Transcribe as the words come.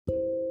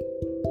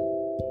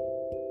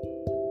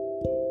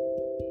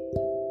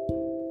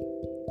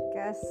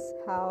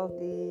how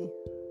the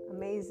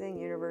amazing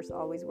universe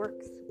always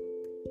works.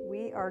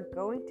 We are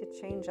going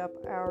to change up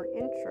our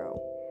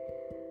intro.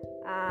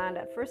 And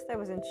at first I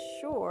wasn't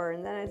sure,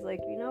 and then I was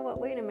like, you know what,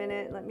 wait a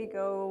minute, let me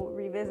go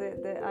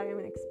revisit the I am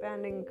an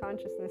expanding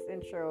consciousness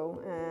intro.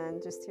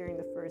 And just hearing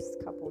the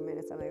first couple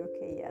minutes, I'm like,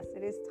 okay, yes,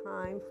 it is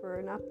time for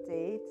an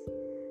update,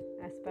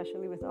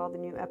 especially with all the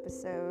new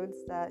episodes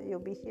that you'll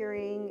be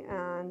hearing,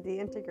 and the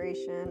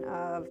integration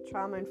of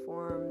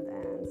trauma-informed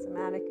and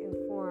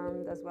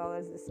somatic-informed, as well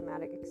as the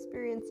somatic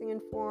experiencing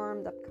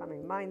informed,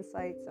 upcoming mind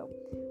sight. So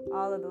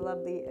all of the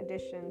lovely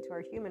addition to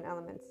our human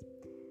elements.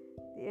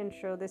 The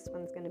intro, this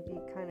one's going to be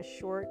kind of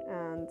short,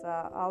 and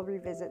I'll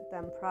revisit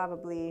them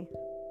probably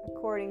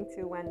according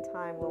to when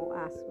time will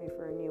ask me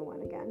for a new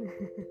one again.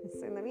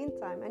 So in the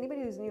meantime,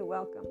 anybody who's new,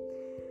 welcome.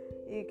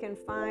 You can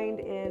find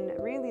in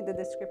really the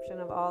description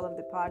of all of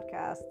the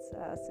podcasts,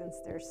 since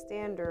they're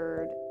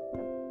standard,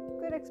 a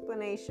good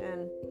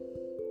explanation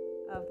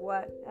of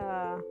what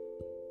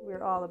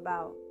we're all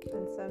about.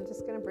 And so I'm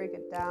just going to break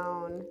it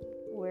down.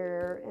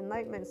 We're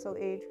Enlightenment Soul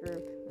Age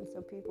Group, and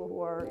so people who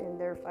are in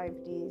their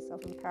 5D,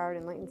 self-empowered,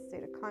 enlightened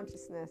state of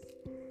consciousness.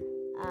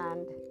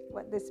 And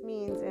what this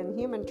means in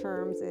human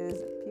terms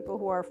is people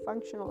who are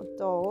functional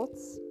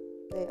adults.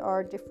 They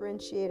are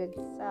differentiated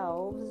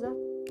selves.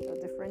 So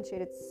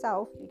differentiated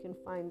self, you can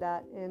find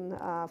that in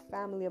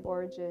family of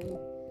origin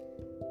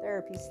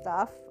therapy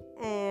stuff.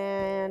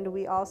 And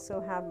we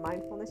also have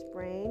mindfulness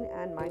brain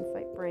and mind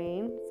fight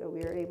brain. So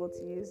we are able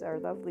to use our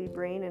lovely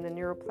brain in a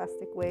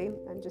neuroplastic way,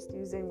 and just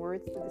using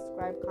words to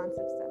describe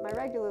concepts that my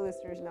regular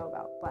listeners know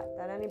about, but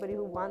that anybody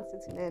who wants to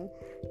tune in,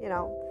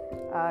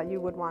 you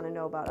would want to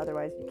know about.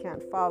 Otherwise, you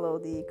can't follow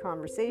the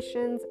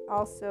conversations.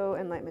 Also,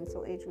 Enlightenment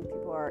Soul Age Group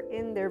people are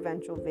in their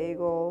ventral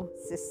vagal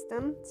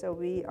system. So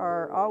we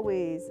are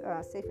always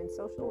safe and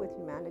social with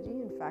humanity.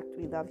 In fact,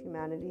 we love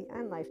humanity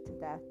and life to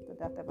death, the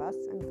death of us.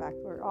 In fact,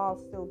 we're all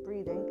still breathing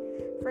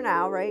for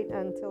now, right?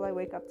 Until I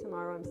wake up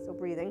tomorrow, I'm still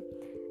breathing.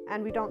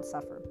 And we don't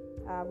suffer.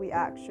 We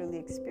actually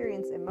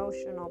experience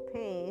emotional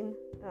pain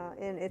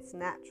in its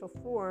natural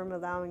form,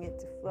 allowing it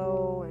to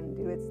flow and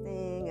do its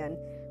thing. And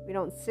we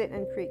don't sit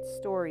and create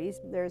stories.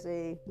 There's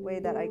a way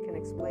that I can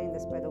explain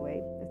this, by the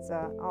way. It's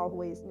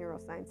always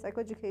neuroscience,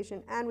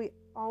 psychoeducation, and we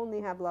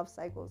only have love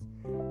cycles.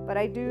 But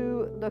I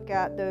do look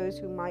at those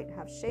who might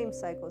have shame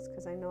cycles,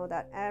 because I know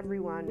that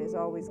everyone is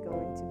always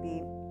going to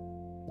be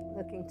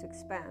looking to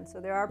expand.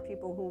 So there are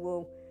people who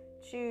will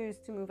choose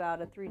to move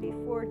out of 3D,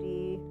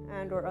 4D,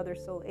 and or other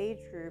soul age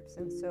groups,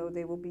 and so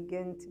they will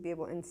begin to be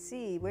able and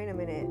see, wait a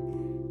minute,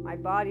 my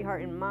body,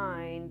 heart, and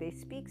mind, they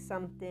speak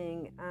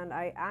something, and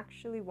I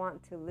actually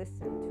want to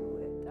listen to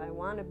it. I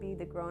want to be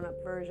the grown-up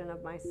version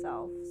of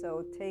myself.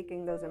 So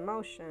taking those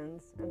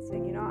emotions and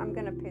saying, I'm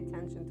going to pay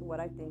attention to what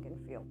I think and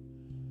feel.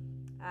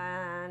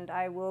 And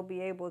I will be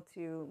able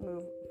to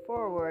move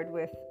forward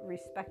with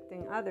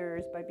respecting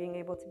others by being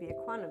able to be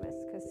equanimous.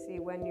 Because see,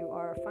 when you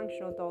are a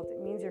functional adult,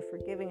 it means you're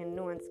forgiving and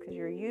nuanced, because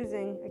you're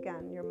using,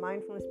 again, your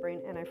mindfulness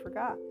brain. And I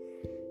forgot,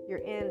 you're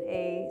in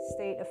a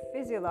state of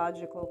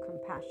physiological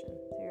compassion.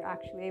 So you're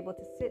actually able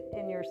to sit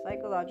in your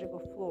psychological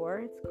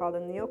floor. It's called a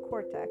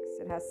neocortex.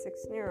 It has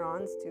 6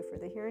 neurons, 2 for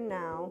the here and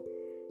now,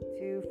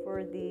 2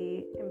 for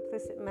the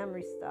implicit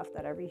memory stuff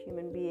that every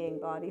human being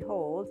body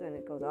holds, and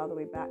it goes all the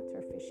way back to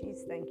our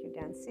fishies. Thank you,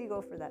 Dan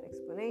Siegel, for that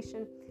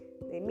explanation.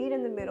 They meet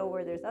in the middle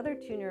where there's other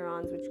 2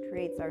 neurons, which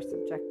creates our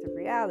subjective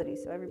reality.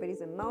 So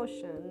everybody's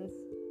emotions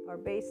are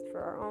based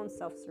for our own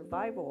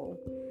self-survival,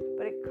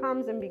 but it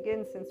comes and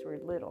begins since we're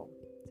little.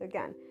 So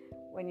again,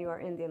 when you are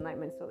in the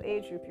Enlightenment Soul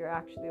Age Group, you're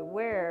actually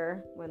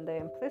aware when the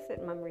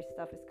implicit memory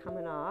stuff is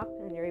coming up,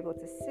 and you're able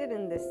to sit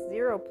in this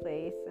zero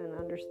place and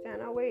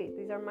understand, oh wait,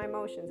 these are my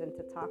emotions, and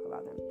to talk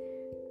about them.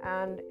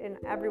 And in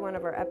every one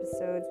of our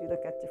episodes, we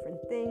look at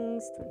different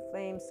things: twin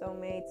flames,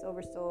 soulmates,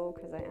 oversoul,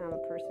 because I am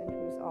a person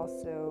who's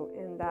also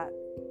in that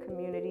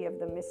community of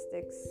the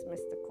mystics,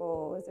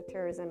 mystical,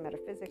 esotericism,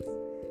 metaphysics.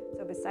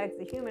 So besides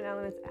the human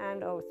elements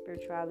and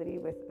spirituality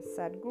with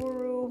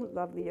Sadhguru,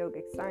 lovely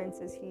yogic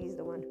sciences, he's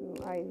the one who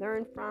I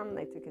learned from.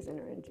 I took his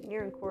inner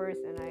engineering course,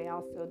 and I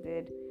also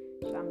did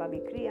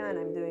Shambhavi Kriya, and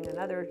I'm doing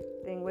another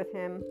thing with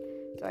him.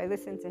 So I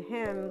listen to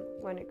him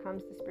when it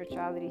comes to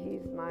spirituality.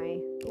 He's my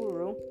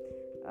guru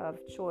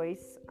of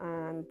choice,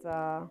 and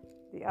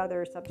the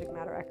other subject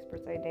matter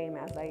experts I name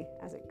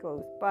as it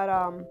goes. But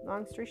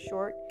long story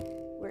short,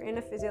 we're in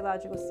a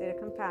physiological state of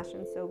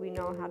compassion, so we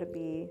know how to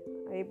be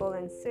able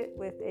and sit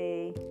with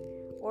a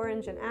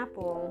orange and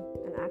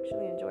apple and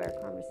actually enjoy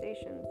our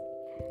conversations.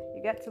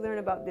 You get to learn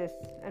about this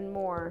and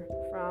more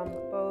from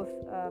both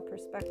a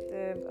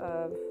perspective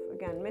of,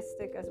 again,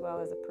 mystic as well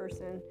as a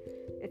person.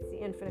 It's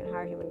the infinite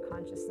higher human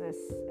consciousness,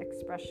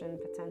 expression,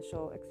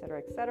 potential,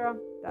 etc., etc.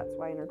 That's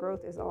why inner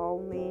growth is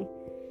only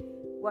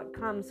what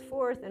comes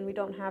forth, and we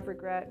don't have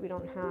regret. We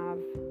don't have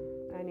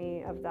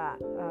any of that.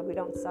 We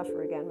don't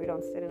suffer again. We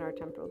don't sit in our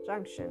temporal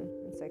junction.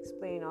 And so I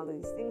explain all of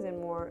these things and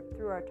more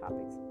through our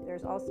topics.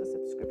 There's also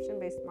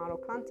subscription-based model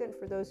content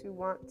for those who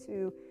want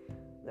to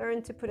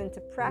learn to put into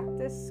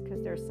practice,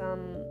 because there's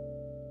some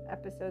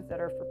episodes that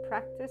are for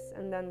practice,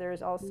 and then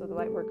there's also the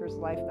Lightworker's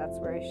Life. That's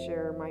where I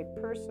share my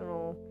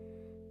personal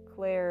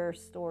Claire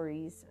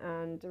stories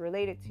and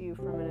relate it to you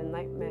from an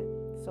enlightenment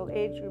soul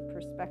age group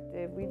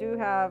perspective. We do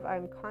have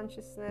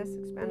consciousness,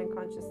 expanding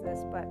consciousness,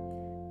 but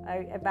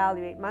I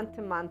evaluate month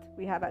to month.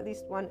 We have at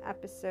least one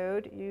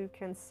episode. You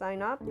can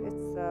sign up.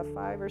 It's $5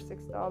 or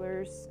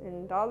 $6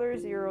 in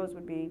dollars. Euros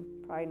would be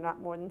probably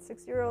not more than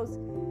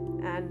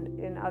 €6, and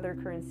in other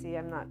currency,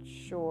 I'm not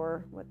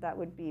sure what that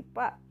would be.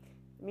 But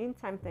in the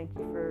meantime, thank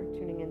you for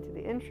tuning into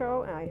the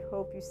intro, and I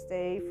hope you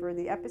stay for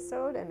the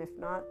episode. And if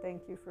not,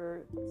 thank you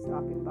for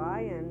stopping by,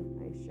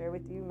 and I share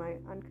with you my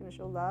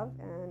unconditional love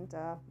and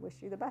wish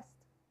you the best.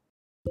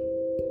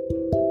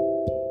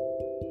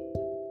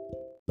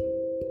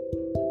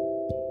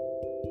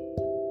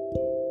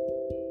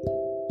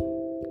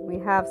 We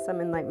have some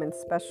enlightenment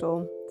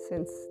special,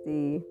 since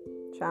the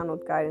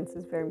channeled guidance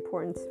is very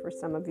important for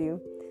some of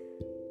you.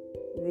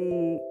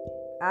 The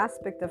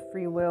aspect of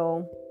free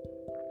will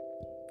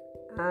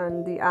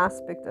and the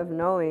aspect of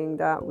knowing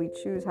that we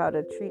choose how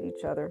to treat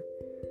each other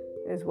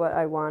is what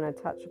I want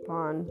to touch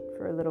upon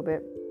for a little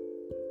bit.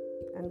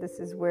 And this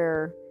is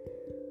where,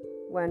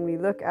 when we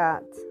look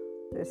at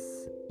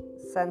this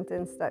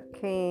sentence that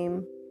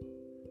came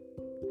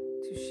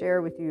to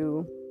share with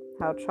you,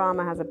 how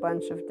trauma has a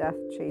bunch of death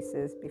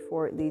chases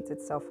before it leads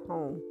itself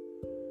home.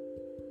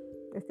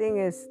 The thing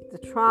is, the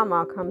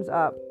trauma comes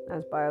up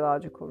as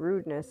biological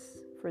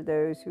rudeness for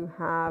those who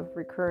have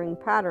recurring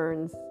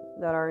patterns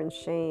that are in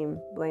shame,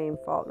 blame,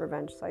 fault,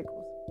 revenge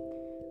cycles.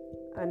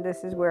 And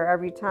this is where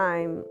every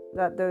time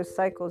that those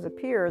cycles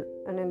appear,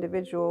 an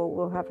individual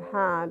will have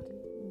had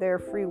their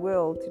free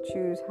will to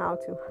choose how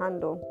to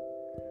handle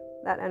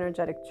that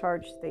energetic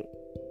charge state.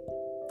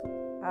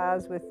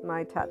 As with my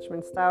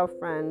attachment style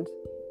friend,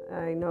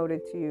 I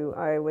noted to you,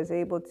 I was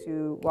able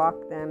to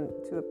walk them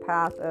to a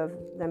path of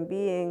them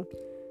being,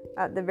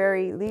 at the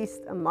very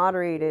least, a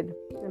moderated,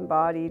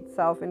 embodied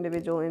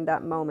self-individual in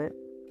that moment.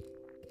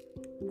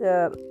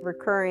 The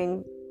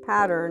recurring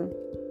pattern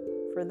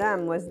for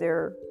them was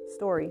their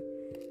story.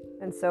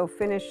 And so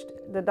finished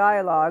the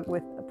dialogue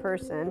with a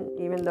person,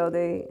 even though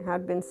they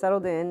had been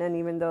settled in, and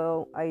even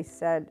though I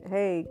said,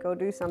 hey, go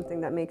do something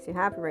that makes you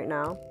happy right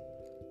now.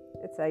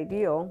 It's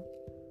ideal,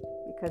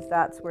 because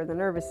that's where the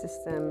nervous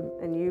system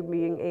and you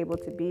being able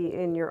to be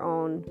in your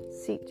own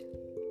seat.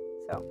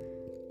 So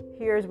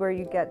here's where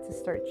you get to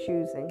start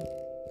choosing.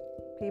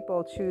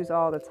 People choose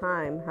all the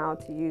time how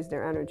to use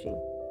their energy,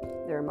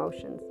 their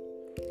emotions.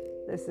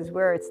 This is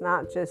where it's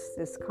not just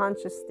this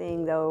conscious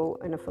thing, though,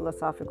 in a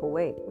philosophical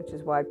way, which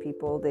is why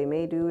people, they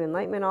may do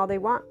enlightenment all they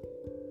want.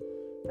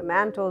 The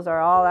mantles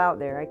are all out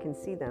there. I can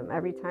see them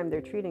every time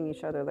they're treating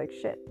each other like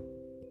shit.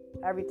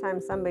 Every time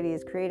somebody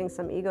is creating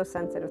some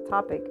ego-sensitive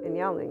topic and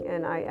yelling,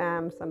 and I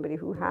am somebody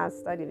who has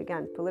studied,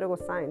 again, political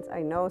science.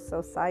 I know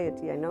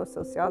society, I know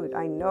sociology,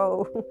 I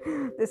know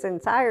this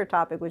entire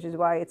topic, which is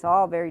why it's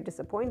all very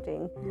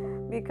disappointing,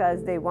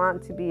 because they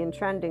want to be in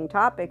trending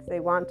topics.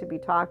 They want to be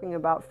talking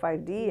about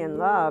 5D and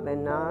love,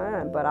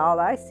 and but all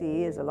I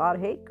see is a lot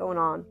of hate going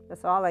on.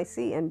 That's all I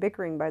see, and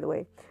bickering, by the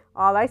way.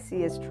 All I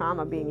see is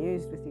trauma being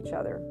used with each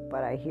other,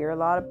 but I hear a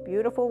lot of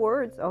beautiful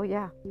words. Oh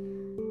yeah.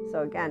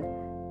 So again,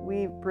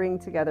 we bring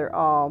together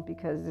all,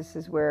 because this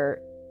is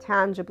where,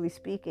 tangibly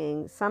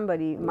speaking,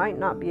 somebody might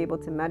not be able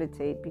to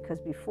meditate, because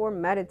before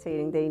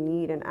meditating they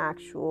need an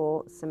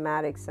actual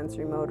somatic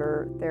sensory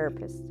motor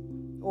therapist,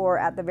 or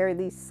at the very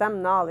least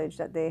some knowledge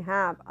that they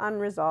have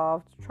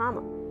unresolved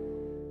trauma.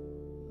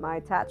 My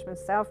attachment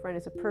style friend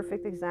is a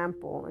perfect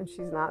example, and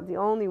she's not the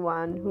only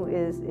one who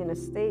is in a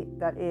state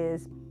that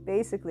is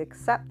basically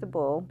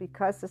acceptable,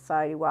 because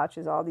society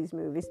watches all these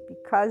movies,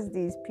 because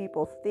these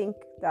people think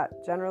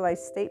that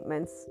generalized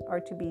statements are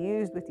to be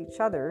used with each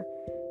other.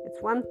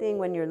 It's one thing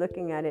when you're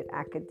looking at it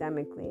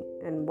academically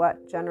and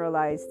what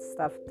generalized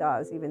stuff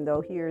does, even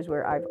though here's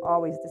where I've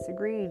always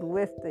disagreed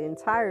with the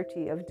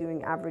entirety of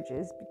doing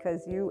averages,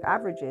 because you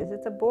averages,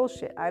 it's a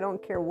bullshit. I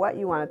don't care what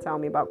you want to tell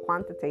me about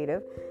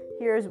quantitative.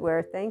 Here's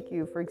where, thank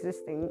you for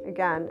existing,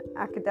 again,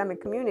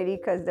 academic community,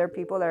 because there are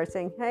people that are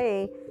saying,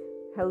 hey,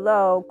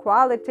 hello,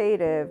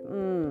 qualitative.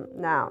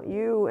 Now,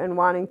 you, and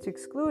wanting to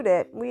exclude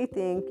it, we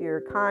think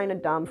you're kind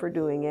of dumb for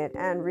doing it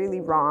and really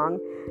wrong,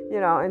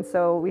 and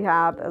so we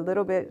have a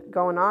little bit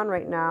going on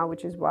right now,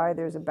 which is why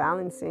there's a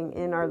balancing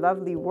in our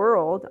lovely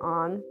world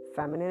on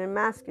feminine and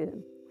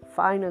masculine.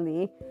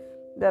 Finally,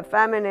 the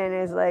feminine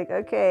is like,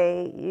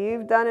 okay,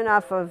 you've done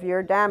enough of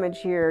your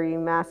damage here, you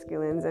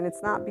masculines. And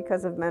it's not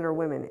because of men or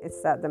women.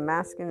 It's that the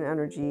masculine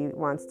energy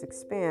wants to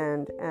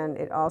expand, and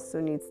it also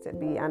needs to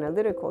be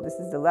analytical. This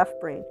is the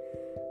left brain.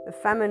 The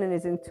feminine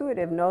is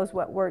intuitive, knows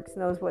what works,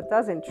 knows what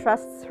doesn't,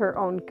 trusts her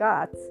own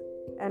guts,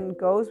 and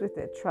goes with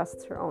it,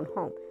 trusts her own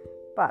home.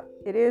 But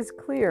it is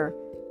clear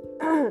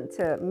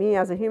to me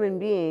as a human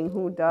being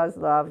who does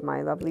love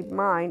my lovely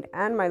mind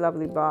and my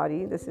lovely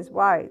body. This is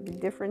why the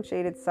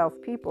differentiated self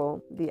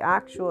people, the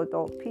actual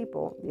adult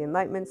people, the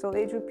enlightenment soul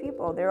age group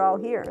people, they're all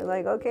here.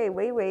 Like, okay,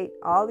 wait,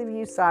 all of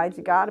you sides,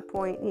 you got a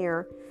point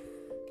here.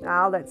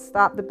 Now let's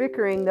stop the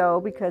bickering though,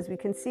 because we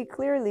can see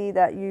clearly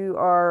that you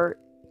are,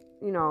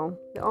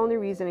 the only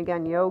reason,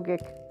 again,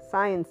 yogic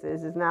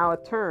sciences is now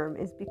a term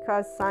is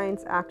because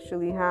science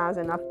actually has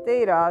enough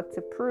data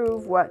to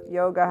prove what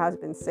yoga has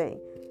been saying.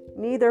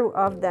 Neither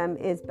of them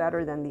is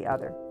better than the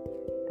other.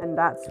 And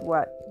that's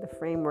what the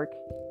framework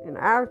in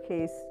our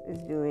case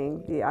is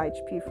doing, the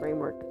IHP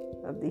framework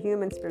of the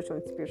human, spiritual,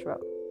 and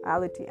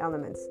spirituality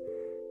elements,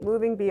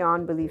 moving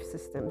beyond belief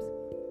systems.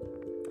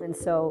 And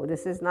so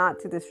this is not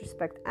to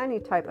disrespect any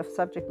type of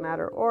subject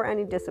matter or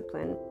any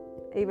discipline,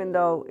 even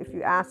though if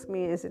you ask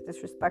me, is it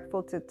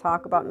disrespectful to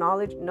talk about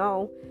knowledge?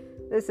 No,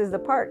 this is the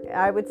part.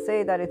 I would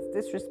say that it's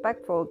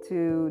disrespectful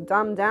to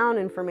dumb down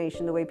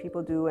information the way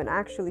people do and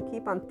actually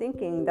keep on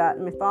thinking that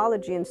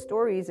mythology and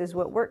stories is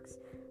what works.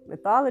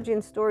 Mythology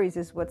and stories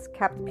is what's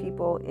kept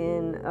people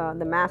in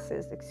the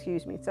masses,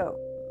 So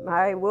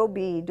I will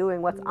be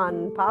doing what's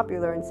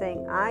unpopular and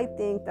saying I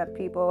think that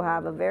people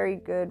have a very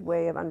good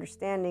way of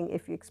understanding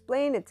if you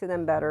explain it to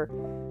them better.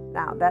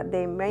 Now, that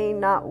they may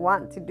not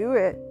want to do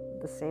it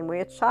the same way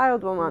a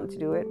child will want to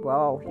do it,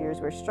 well, here's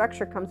where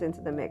structure comes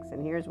into the mix,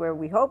 and here's where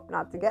we hope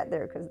not to get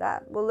there, because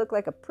that will look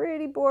like a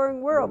pretty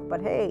boring world.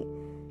 But hey,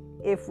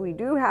 if we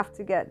do have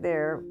to get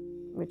there,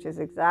 which is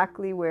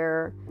exactly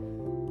where,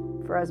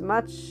 for as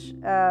much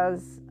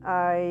as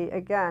I,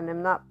 again,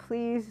 am not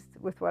pleased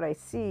with what I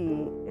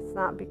see, it's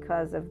not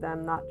because of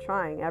them not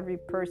trying. Every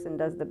person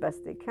does the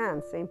best they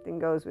can. Same thing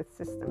goes with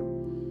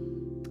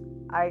system.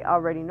 I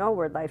already know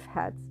where life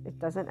heads. It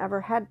doesn't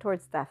ever head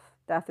towards death.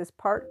 Death is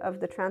part of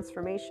the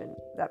transformation.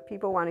 That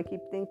people want to keep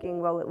thinking,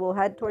 well, it will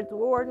head towards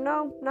war.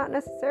 No, not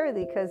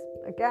necessarily, because,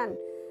 again,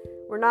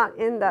 we're not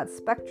in that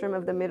spectrum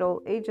of the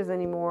Middle Ages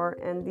anymore.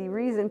 And the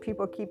reason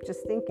people keep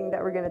just thinking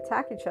that we're going to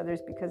attack each other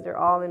is because they're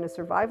all in a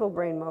survival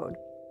brain mode,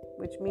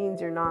 which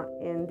means you're not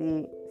in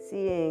the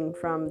seeing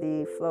from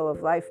the flow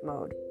of life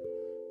mode,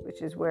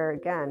 which is where,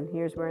 again,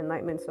 here's where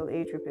enlightenment soul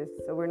age group is.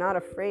 So we're not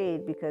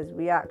afraid because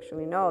we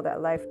actually know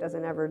that life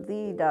doesn't ever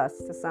lead us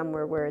to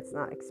somewhere where it's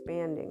not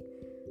expanding.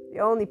 The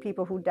only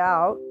people who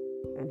doubt,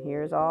 and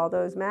here's all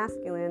those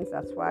masculines,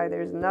 that's why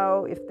there's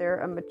no, if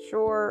they're a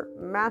mature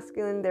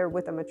masculine, they're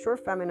with a mature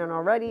feminine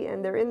already,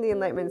 and they're in the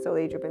enlightenment soul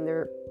age group, and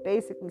they're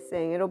basically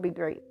saying, it'll be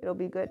great, it'll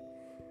be good,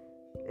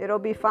 it'll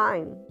be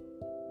fine,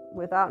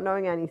 without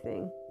knowing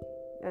anything.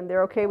 And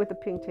they're okay with the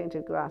pink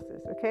tinted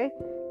glasses, okay?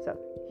 So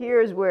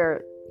here's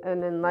where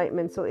an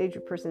enlightenment soul age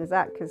group person is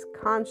at, because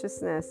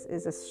consciousness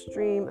is a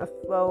stream of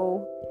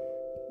flow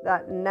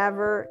that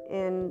never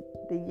in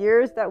the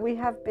years that we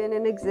have been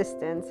in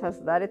existence has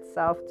led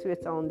itself to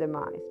its own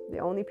demise. The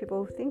only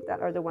people who think that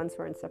are the ones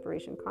who are in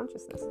separation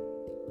consciousness.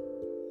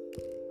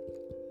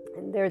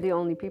 And they're the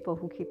only people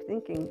who keep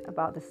thinking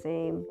about the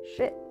same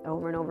shit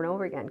over and over and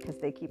over again because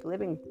they keep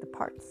living the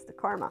parts, the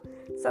karma.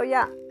 So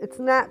yeah, it's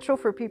natural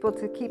for people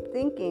to keep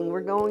thinking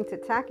we're going to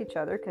attack each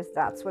other because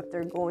that's what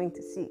they're going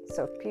to see.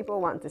 So if people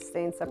want to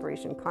stay in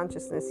separation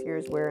consciousness,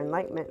 here's where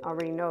enlightenment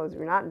already knows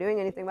we're not doing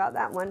anything about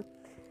that one.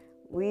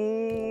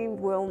 We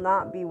will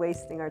not be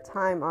wasting our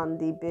time on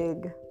the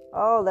big,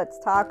 let's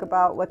talk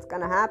about what's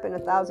going to happen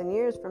 1,000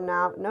 years from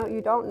now. No, you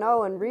don't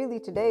know. And really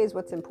today is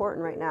what's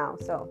important right now.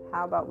 So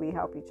how about we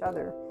help each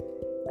other?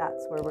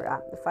 That's where we're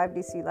at. The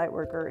 5DC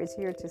Lightworker is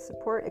here to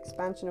support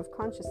expansion of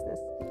consciousness.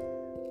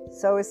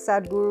 So is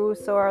Sadhguru,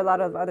 so are a lot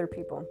of other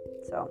people.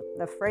 So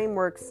the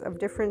frameworks of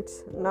different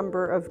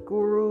number of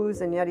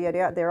gurus and yada, yada,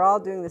 yada, they're all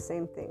doing the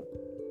same thing.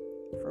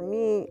 For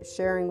me,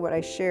 sharing what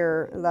I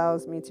share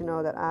allows me to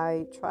know that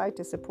I try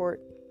to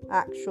support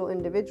actual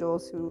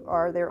individuals who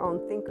are their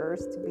own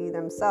thinkers to be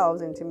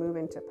themselves and to move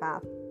into a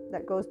path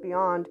that goes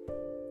beyond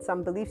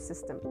some belief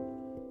system.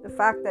 The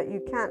fact that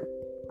you can't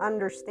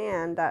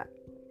understand that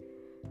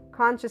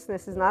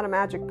consciousness is not a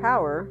magic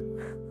power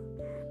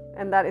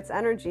and that it's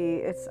energy,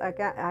 it's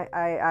again,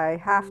 I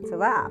have to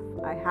laugh.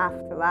 I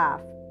have to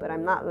laugh. But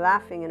I'm not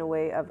laughing in a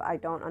way of I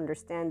don't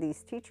understand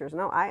these teachers.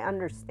 No, I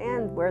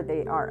understand where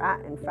they are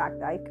at. In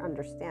fact, I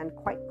understand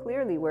quite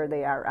clearly where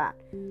they are at.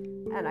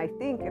 And I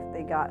think if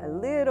they got a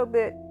little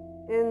bit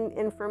in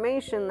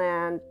information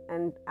land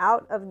and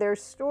out of their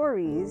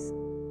stories,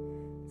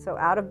 so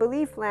out of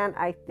belief land,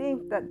 I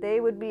think that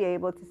they would be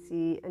able to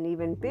see an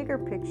even bigger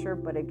picture.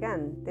 But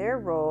again, their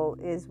role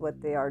is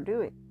what they are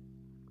doing.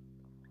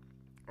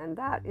 And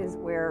that is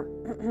where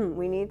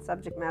we need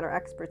subject matter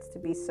experts to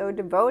be so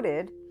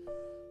devoted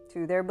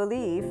to their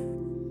belief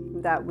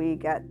that we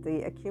get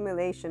the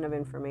accumulation of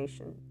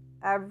information.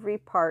 Every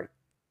part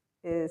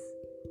is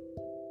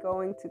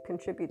going to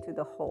contribute to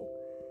the whole.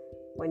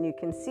 When you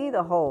can see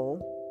the whole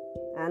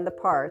and the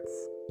parts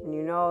and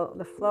you know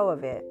the flow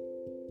of it,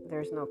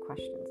 there's no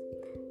questions.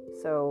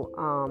 So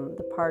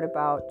the part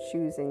about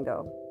choosing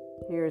though,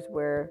 here's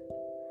where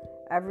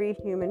every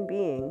human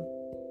being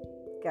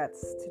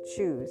gets to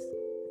choose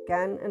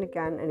again and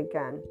again and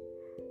again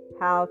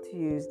how to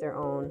use their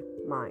own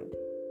mind.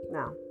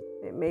 Now,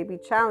 it may be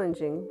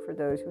challenging for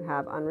those who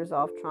have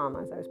unresolved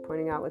trauma, as I was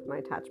pointing out with my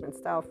attachment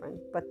style friend,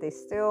 but they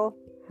still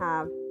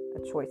have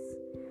a choice.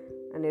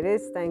 And it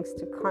is thanks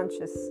to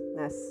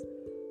consciousness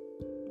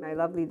my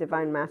lovely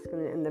divine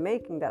masculine in the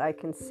making, that I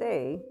can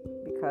say,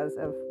 because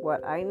of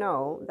what I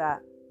know,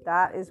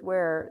 that is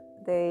where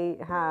they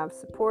have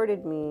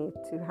supported me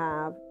to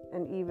have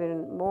an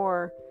even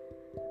more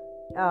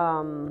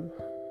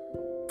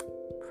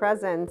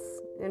presence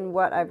in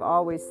what I've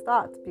always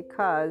thought,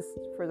 because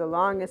for the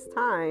longest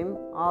time,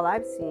 all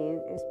I've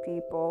seen is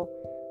people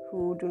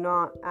who do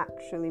not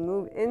actually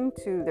move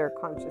into their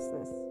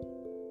consciousness.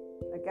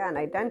 Again,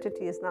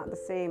 identity is not the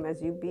same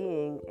as you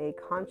being a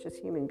conscious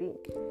human being.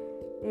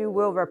 You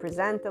will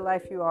represent the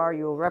life you are.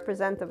 You will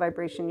represent the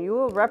vibration. You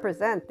will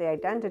represent the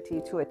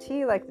identity to a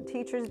T, like the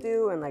teachers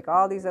do and like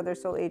all these other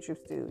soul age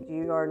groups do.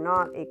 You are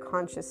not a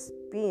conscious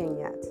being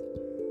yet.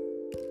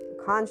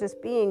 A conscious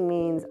being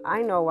means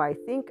I know why I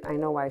think, I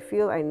know why I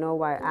feel, I know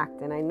why I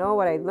act, and I know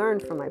what I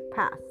learned from my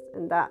past.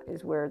 And that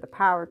is where the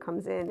power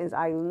comes in, is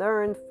I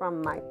learned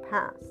from my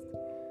past.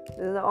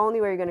 This is the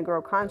only way you're going to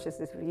grow conscious,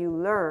 is if you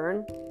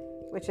learn,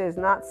 which is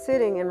not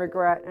sitting in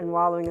regret and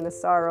wallowing in the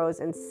sorrows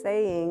and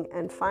saying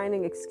and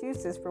finding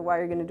excuses for why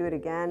you're going to do it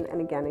again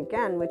and again and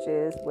again, which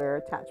is where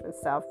attachment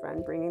style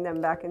friend, bringing them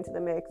back into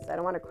the mix. I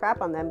don't want to crap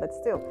on them, but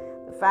still,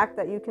 the fact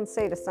that you can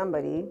say to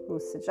somebody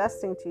who's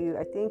suggesting to you,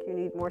 I think you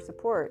need more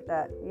support,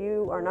 that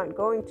you are not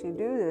going to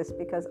do this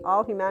because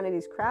all humanity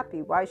is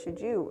crappy, why should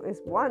you, is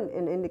one,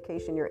 an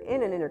indication you're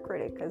in an inner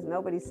critic, because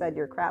nobody said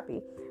you're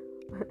crappy.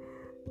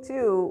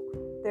 Two,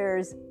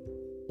 there's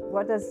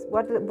what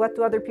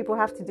do other people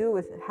have to do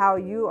with how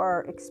you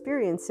are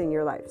experiencing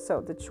your life?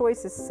 So the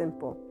choice is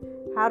simple.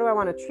 How do I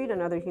want to treat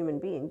another human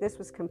being? This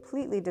was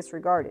completely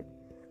disregarded.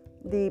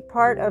 The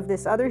part of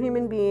this other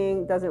human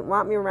being doesn't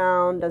want me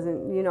around,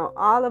 doesn't,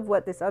 all of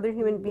what this other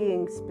human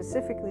being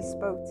specifically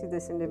spoke to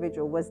this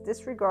individual was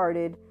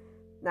disregarded.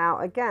 Now,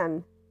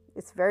 again,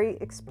 it's very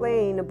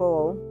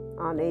explainable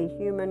on a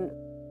human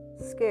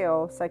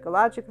scale.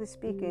 Psychologically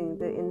speaking,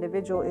 the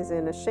individual is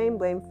in a shame,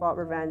 blame, fault,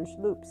 revenge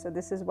loop. So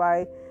this is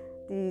why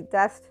the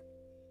death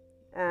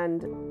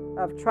and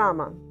of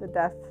trauma, the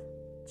death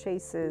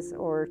chases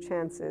or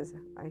chances,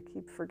 I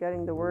keep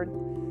forgetting the word,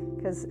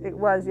 because it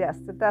was, yes,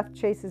 the death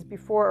chases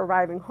before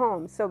arriving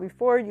home. So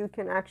before you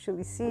can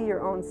actually see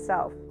your own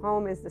self,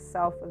 home is the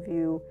self of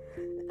you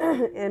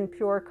in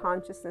pure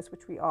consciousness,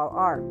 which we all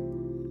are.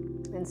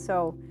 And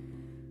so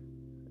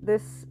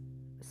this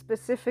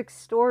specific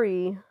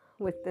story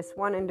with this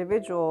one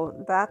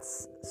individual,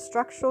 that's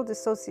structural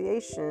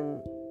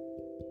dissociation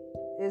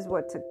is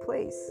what took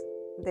place.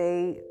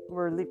 They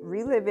were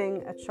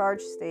reliving a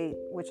charged state,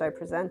 which I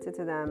presented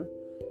to them,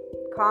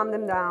 calmed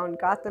them down,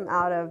 got them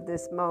out of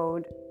this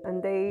mode,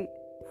 and they,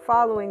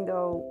 following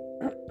though,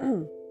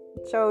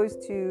 chose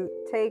to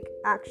take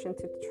action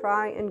to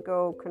try and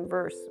go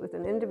converse with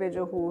an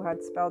individual who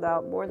had spelled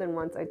out more than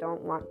once, I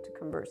don't want to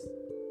converse.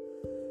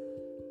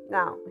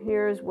 Now,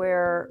 here's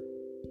where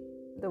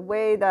the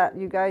way that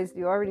you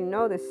already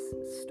know this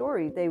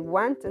story. They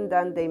went and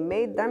then they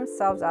made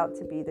themselves out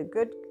to be the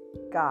good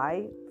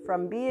guy,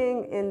 from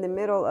being in the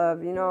middle of,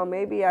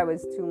 maybe I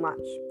was too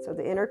much. So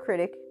the inner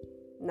critic,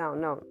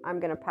 no, I'm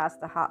going to pass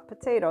the hot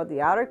potato,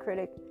 the outer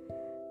critic,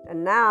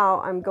 and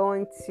now I'm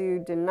going to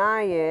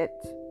deny it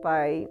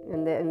by,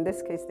 in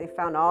this case, they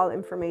found all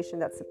information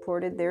that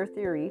supported their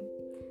theory.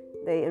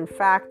 They, in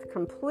fact,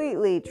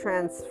 completely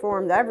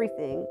transformed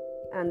everything.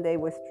 And they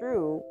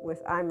withdrew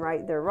with, I'm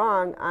right, they're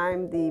wrong,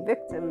 I'm the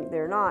victim,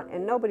 they're not.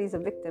 And nobody's a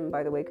victim,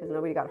 by the way, because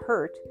nobody got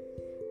hurt.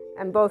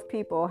 And both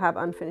people have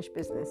unfinished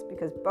business,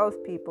 because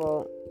both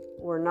people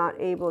were not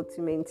able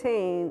to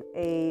maintain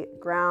a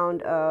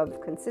ground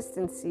of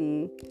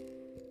consistency.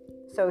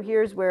 So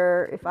here's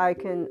where, if I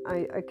can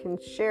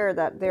share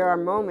that there are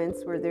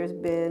moments where there's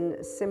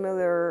been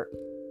similar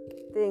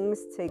things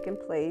taken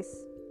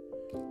place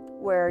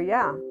where,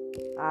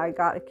 I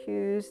got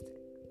accused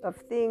of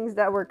things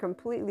that were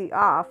completely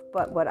off,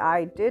 but what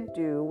I did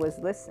do was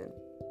listen.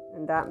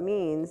 And that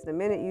means the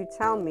minute you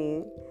tell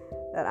me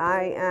that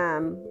I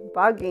am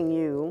bugging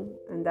you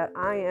and that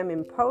I am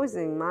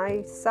imposing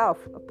myself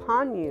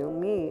upon you,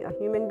 me, a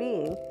human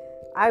being,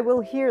 I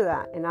will hear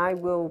that and I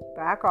will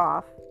back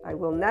off. I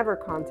will never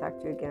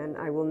contact you again.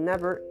 I will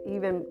never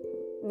even,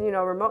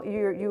 remote,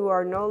 you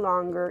are no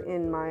longer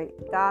in my,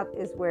 that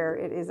is where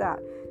it is at.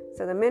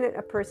 So the minute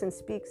a person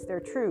speaks their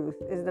truth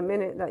is the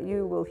minute that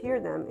you will hear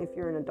them if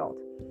you're an adult.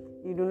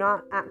 You do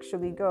not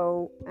actually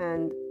go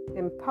and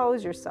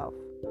impose yourself.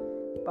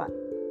 But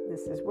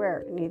this is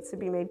where it needs to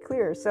be made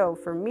clear. So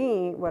for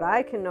me, what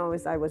I can know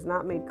is I was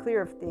not made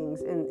clear of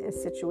things in a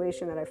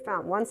situation that I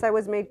found. Once I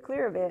was made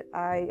clear of it,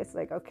 it's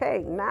like,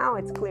 okay, now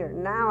it's clear.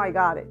 Now I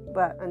got it.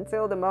 But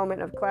until the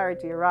moment of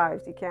clarity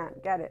arrives, you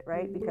can't get it,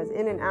 right? Because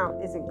in and out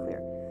isn't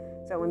clear.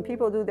 So when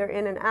people do their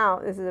in and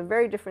out, this is a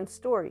very different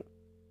story.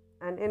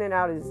 And in and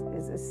out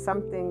is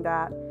something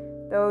that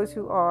those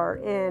who are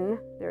in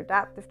their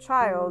adaptive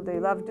child, they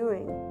love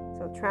doing.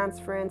 So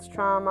transference,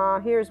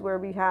 trauma, here's where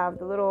we have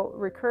the little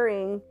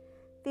recurring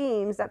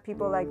themes that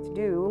people like to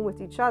do with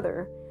each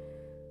other.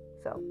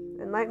 So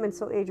Enlightenment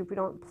Soul Age Group, we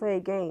don't play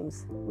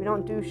games. We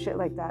don't do shit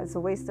like that. It's a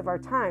waste of our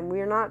time.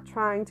 We are not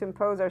trying to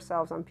impose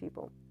ourselves on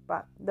people.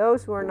 But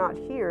those who are not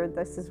here,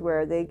 this is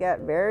where they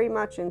get very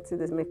much into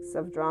this mix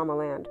of drama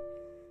land.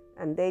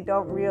 And they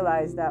don't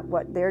realize that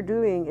what they're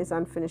doing is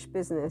unfinished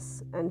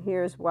business. And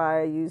here's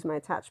why I use my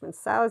attachment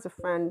style as a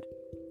friend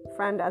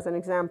as an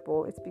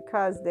example. It's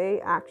because they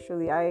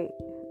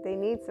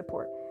need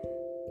support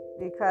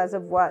because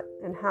of what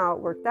and how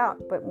it worked out.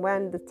 But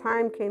when the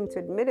time came to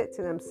admit it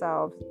to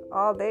themselves,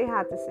 all they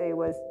had to say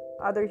was,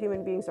 other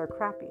human beings are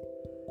crappy.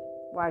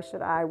 Why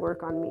should I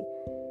work on me?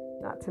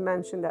 Not to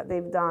mention that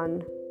they've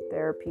done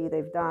therapy,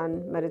 they've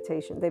done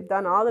meditation, they've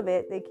done all of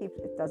it.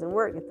 It doesn't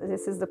work.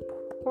 This is the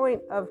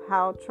point of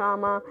how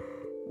trauma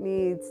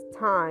needs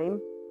time.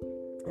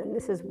 And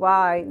this is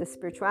why the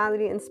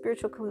spirituality and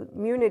spiritual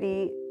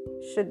community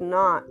should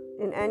not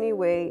in any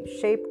way,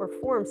 shape, or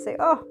form say,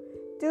 oh,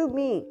 do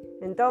me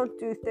and don't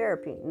do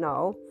therapy.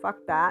 No, fuck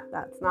that.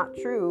 That's not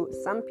true.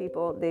 Some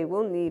people, they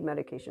will need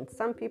medication.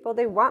 Some people,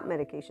 they want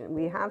medication.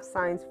 We have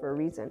signs for a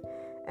reason.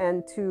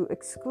 And to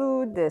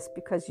exclude this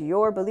because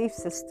your belief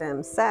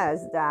system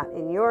says that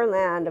in your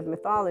land of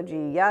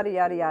mythology, yada,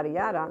 yada, yada,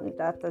 yada,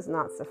 that does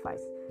not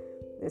suffice.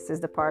 This is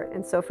the part.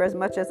 And so for as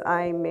much as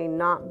I may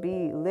not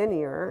be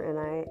linear, and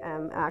I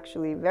am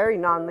actually very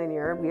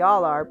non-linear, we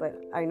all are, but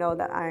I know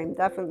that I'm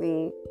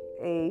definitely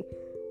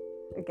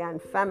again,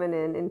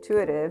 feminine,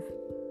 intuitive,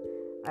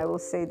 I will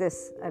say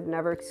this: I've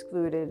never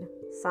excluded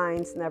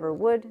science, never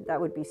would. That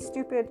would be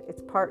stupid.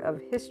 It's part of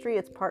history.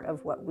 It's part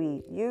of what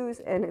we use,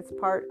 and it's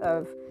part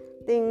of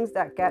things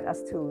that get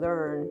us to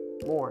learn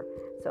more.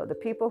 So the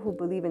people who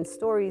believe in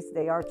stories,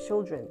 they are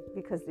children,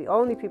 because the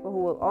only people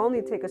who will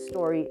only take a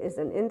story is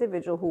an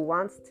individual who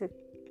wants to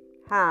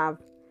have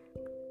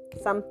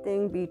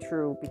something be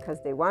true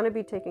because they want to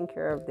be taken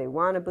care of, they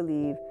want to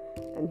believe.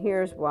 And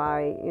here's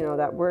why,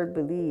 that word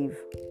believe,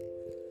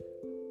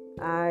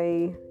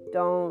 I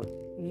don't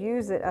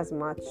use it as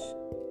much,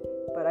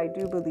 but I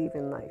do believe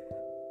in life.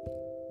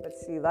 But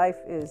see, life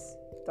is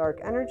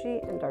dark energy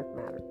and dark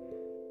matter.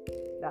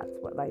 That's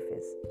what life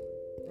is.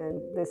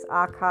 And this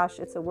Akash,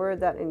 it's a word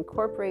that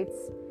incorporates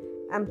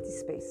empty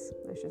space.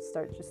 I should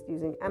start just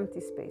using empty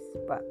space,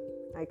 but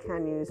I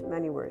can use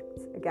many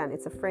words. Again,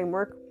 it's a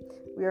framework.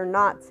 We are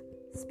not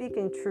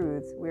speaking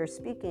truths. We are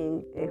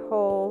speaking a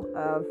whole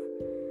of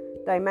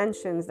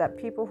dimensions that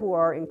people who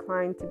are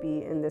inclined to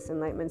be in this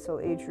enlightenment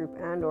soul age group,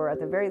 and or at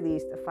the very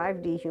least a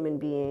 5D human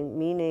being,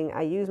 meaning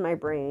I use my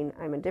brain,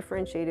 I'm a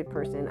differentiated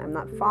person, I'm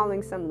not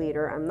following some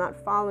leader, I'm not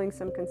following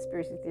some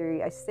conspiracy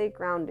theory, I stay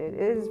grounded.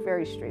 It is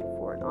very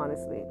straightforward,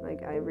 honestly.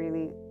 Like, I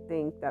really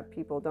think that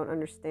people don't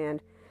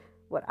understand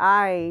what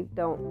I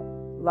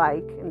don't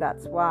like, and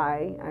that's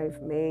why I've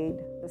made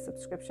the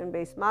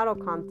subscription-based model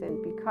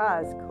content,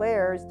 because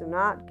clairs do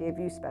not give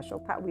you special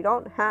power. We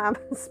don't have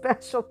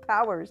special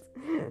powers.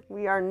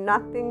 We are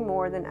nothing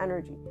more than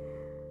energy.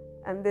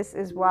 And this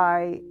is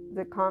why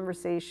the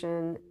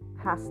conversation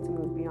has to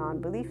move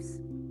beyond beliefs.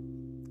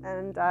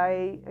 And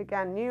I,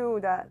 again, knew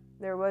that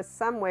there was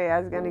some way I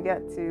was going to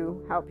get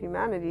to help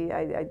humanity.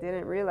 I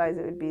didn't realize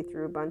it would be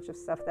through a bunch of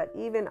stuff that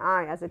even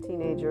I, as a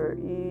teenager,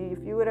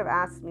 if you would have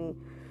asked me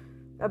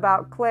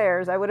about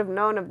clairs, I would have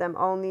known of them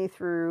only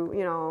through,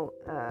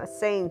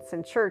 saints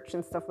and church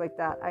and stuff like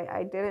that.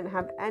 I didn't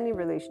have any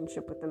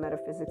relationship with the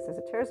metaphysics,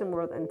 esotericism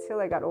world until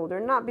I got older.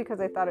 Not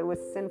because I thought it was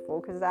sinful,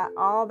 because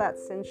all that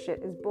sin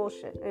shit is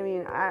bullshit. I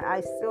mean,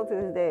 I still to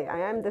this day, I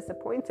am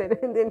disappointed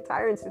in the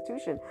entire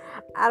institution.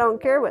 I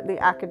don't care what the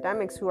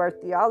academics who are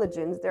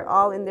theologians, they're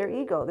all in their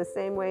ego, the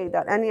same way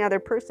that any other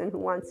person who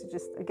wants to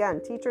just,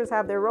 again, teachers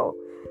have their role.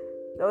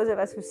 Those of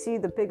us who see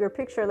the bigger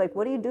picture, like,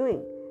 what are you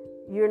doing?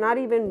 You're not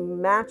even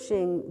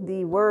matching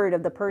the word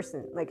of the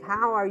person. Like,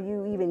 how are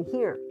you even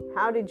here?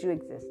 How did you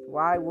exist?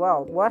 Why?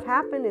 Well, what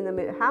happened in the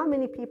middle? How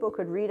many people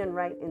could read and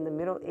write in the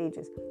Middle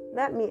Ages?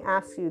 Let me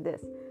ask you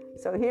this.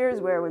 So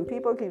here's where, when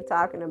people keep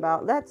talking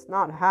about, let's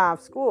not have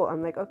school,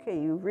 I'm like, okay,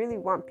 you really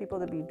want people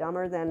to be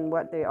dumber than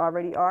what they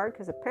already are?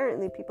 Because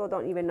apparently people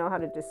don't even know how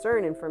to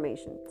discern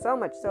information. So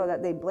much so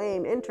that they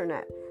blame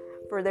internet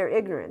for their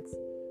ignorance.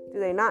 Do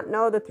they not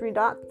know the 3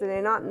 dots? Do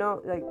they not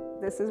know, like,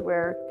 this is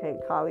where, okay,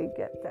 colleague,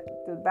 get to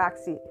the back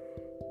seat.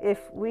 If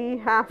we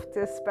have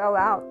to spell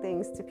out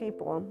things to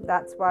people,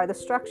 that's why the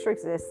structure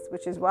exists,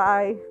 which is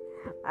why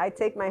I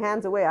take my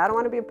hands away. I don't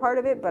want to be a part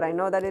of it, but I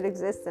know that it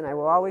exists and I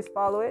will always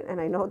follow it, and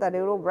I know that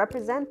it will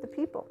represent the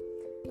people.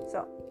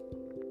 So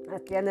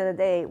at the end of the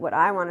day, what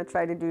I want to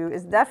try to do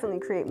is definitely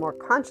create more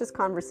conscious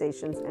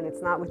conversations, and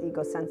it's not with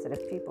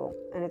ego-sensitive people,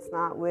 and it's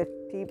not with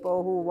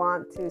people who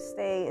want to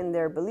stay in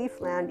their belief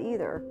land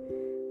either.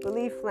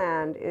 Belief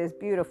land is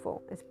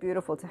beautiful. It's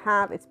beautiful to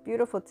have. It's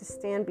beautiful to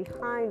stand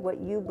behind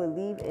what you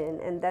believe in,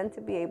 and then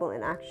to be able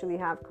and actually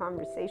have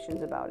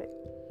conversations about it.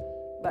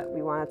 But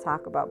we want to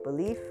talk about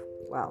belief.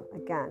 Well,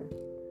 again,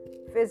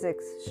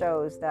 physics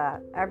shows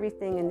that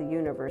everything in the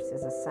universe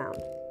is a sound.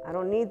 I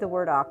don't need the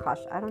word Akash.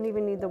 I don't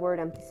even need the word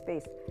empty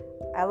space.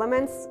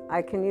 Elements,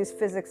 I can use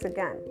physics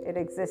again. It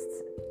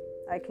exists.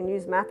 I can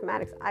use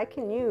mathematics. I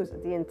can use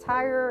the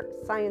entire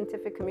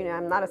scientific community.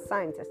 I'm not a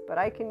scientist, but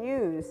I can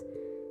use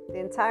the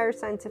entire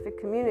scientific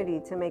community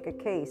to make a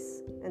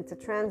case and to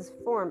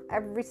transform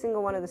every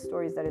single one of the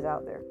stories that is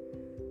out there.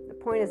 The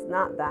point is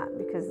not that,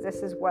 because this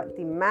is what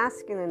the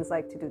masculines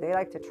like to do. They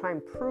like to try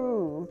and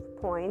prove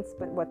points,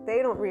 but what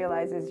they don't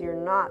realize is you're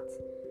not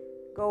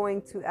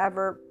going to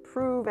ever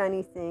prove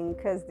anything,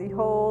 because the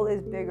whole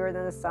is bigger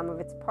than the sum of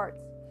its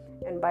parts.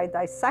 And by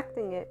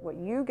dissecting it, what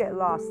you get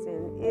lost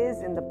in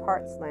is in the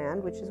parts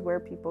land, which is where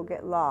people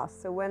get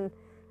lost. So when,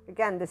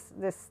 again,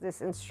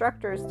 this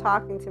instructor is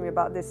talking to me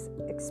about this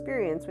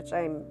experience, which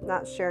I'm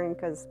not sharing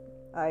because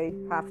I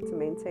have to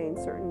maintain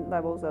certain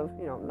levels of,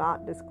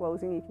 not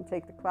disclosing. You can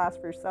take the class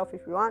for yourself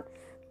if you want.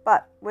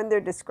 But when they're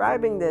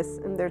describing this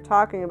and they're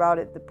talking about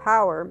it, the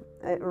power,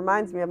 it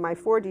reminds me of my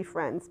 4D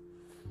friends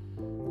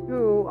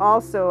who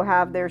also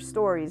have their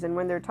stories. And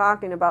when they're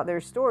talking about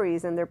their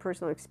stories and their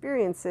personal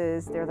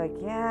experiences, they're like,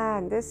 yeah,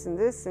 and this, and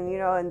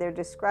and they're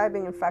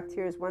describing. In fact,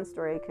 here's one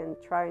story I can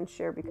try and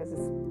share because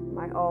it's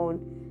my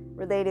own,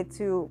 related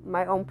to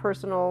my own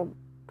personal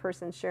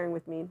person sharing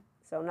with me.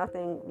 So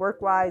nothing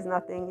work-wise,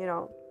 nothing,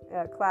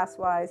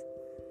 class-wise.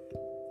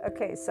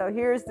 Okay, so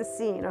here's the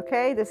scene,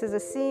 okay? This is a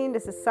scene.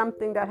 This is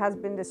something that has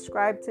been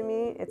described to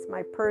me. It's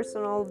my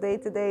personal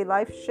day-to-day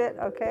life shit,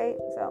 okay?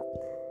 So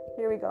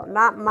here we go.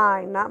 Not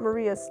mine, not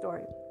Maria's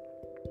story.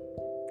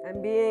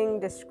 I'm being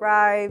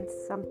described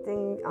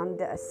something on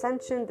the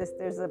ascension.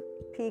 There's a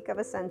peak of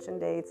ascension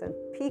day. It's a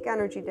peak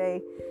energy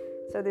day.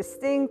 So this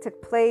thing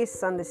took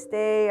place on this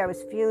day. I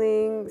was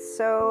feeling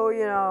so,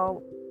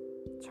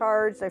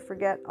 charged. I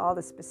forget all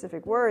the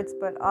specific words,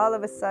 but all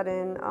of a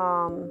sudden,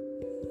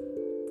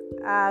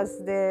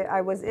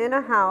 I was in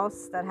a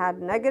house that had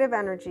negative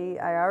energy.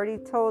 I already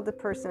told the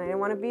person I didn't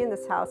want to be in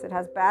this house. It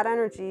has bad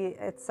energy.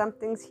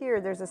 Something's here.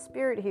 There's a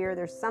spirit here.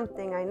 There's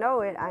something. I know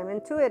it. I'm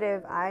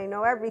intuitive. I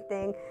know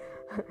everything.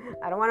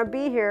 I don't want to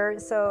be here.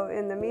 So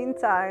in the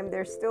meantime,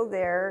 they're still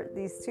there.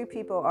 These two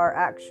people are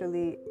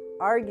actually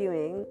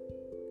arguing,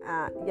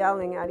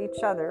 yelling at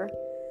each other.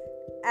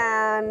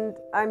 And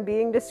I'm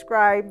being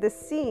described the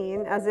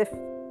scene as if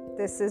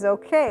this is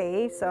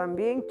okay. So I'm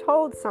being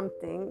told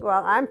something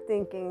while I'm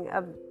thinking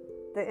of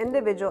the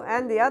individual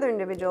and the other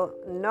individual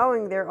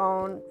knowing their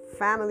own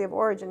family of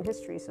origin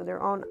history, so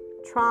their own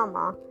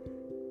trauma,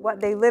 what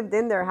they lived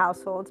in their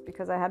households,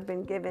 because I had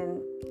been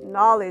given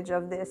knowledge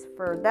of this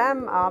for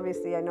them.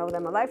 Obviously, I know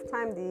them a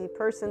lifetime. The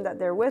person that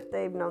they're with,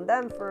 they've known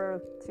them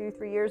for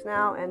 2-3 years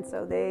now, and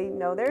so they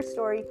know their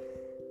story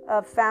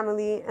of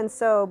family. And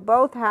so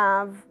both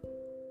have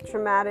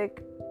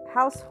traumatic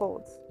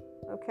households.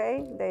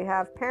 Okay, they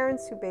have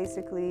parents who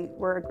basically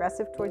were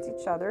aggressive towards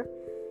each other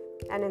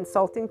and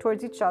insulting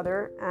towards each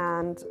other,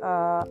 and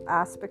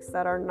aspects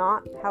that are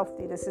not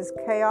healthy. This is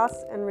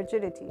chaos and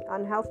rigidity.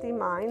 Unhealthy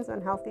minds,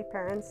 unhealthy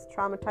parents,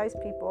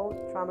 traumatized people,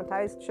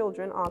 traumatized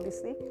children,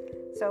 obviously.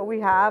 So we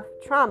have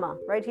trauma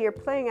right here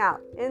playing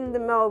out in the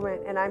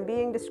moment, and I'm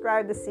being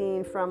described the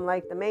scene from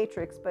like the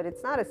Matrix, but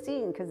it's not a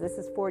scene because this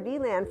is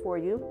 4D land for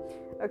you.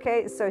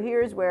 Okay, so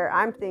here's where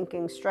I'm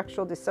thinking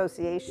structural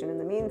dissociation in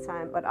the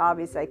meantime, but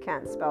obviously I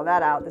can't spell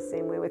that out the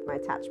same way with my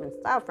attachment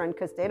style friend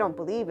because they don't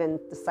believe in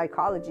the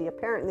psychology.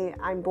 Apparently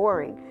I'm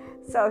boring.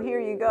 So here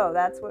you go.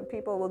 That's what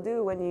people will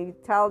do when you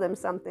tell them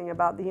something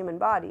about the human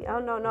body. Oh,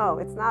 no,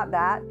 it's not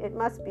that. It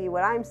must be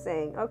what I'm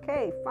saying.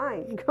 Okay,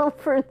 fine. Go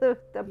for the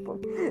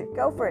book.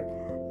 Go for it.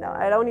 No,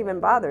 I don't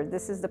even bother.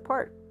 This is the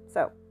part.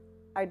 So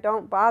I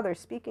don't bother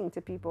speaking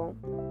to people.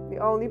 The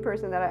only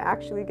person that I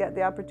actually get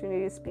the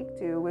opportunity to speak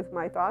to with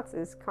my thoughts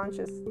is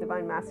conscious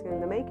divine masculine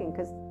in the making,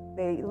 because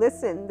they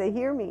listen, they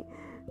hear me,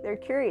 they're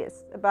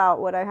curious about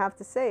what I have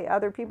to say.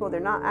 Other people, they're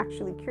not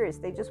actually curious.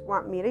 They just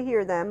want me to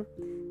hear them.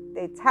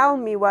 They tell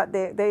me what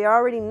they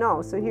already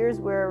know. So here's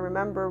where,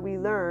 remember,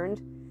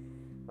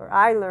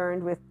 I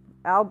learned with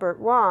Albert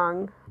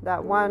Wong,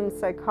 that one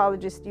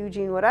psychologist,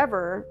 Eugene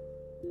whatever,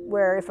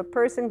 where if a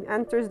person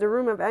enters the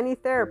room of any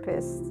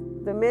therapist,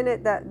 the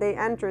minute that they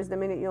enter is the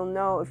minute you'll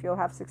know if you'll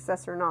have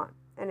success or not.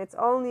 And it's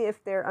only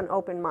if they're an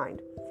open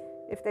mind.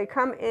 If they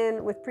come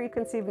in with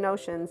preconceived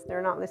notions,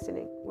 they're not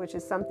listening, which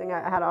is something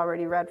I had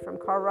already read from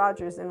Carl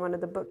Rogers in one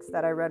of the books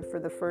that I read for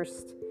the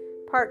first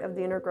part of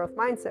the Inner Growth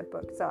Mindset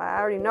book. So I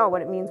already know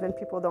what it means when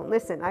people don't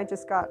listen. I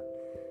just got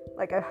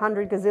like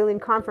 100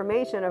 gazillion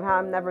confirmation of how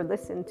I'm never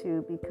listened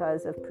to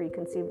because of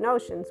preconceived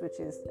notions,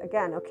 which is,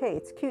 again, okay,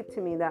 it's cute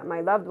to me that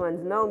my loved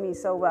ones know me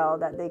so well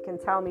that they can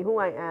tell me who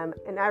I am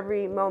in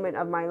every moment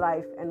of my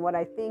life and what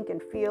I think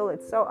and feel.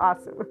 It's so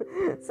awesome.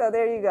 So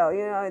there you go.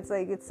 It's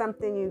like, it's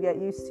something you get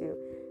used to.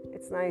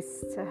 It's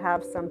nice to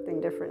have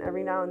something different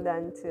every now and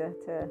then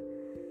to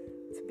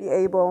be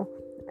able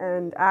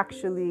and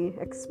actually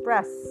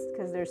express,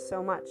 because there's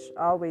so much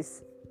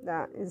always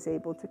that is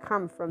able to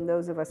come from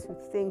those of us who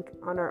think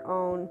on our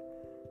own.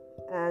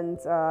 And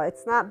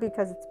it's not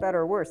because it's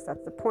better or worse.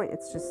 That's the point.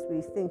 It's just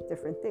we think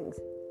different things.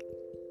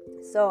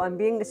 So I'm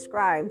being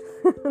described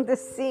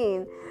this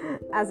scene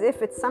as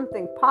if it's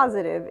something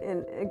positive.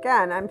 And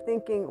again, I'm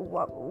thinking,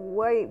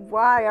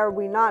 why are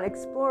we not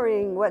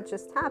exploring what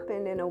just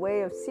happened in a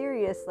way of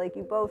serious, like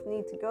you both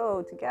need to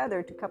go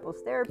together to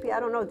couples therapy? I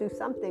don't know, do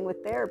something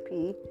with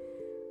therapy.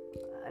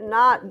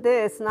 not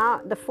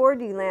the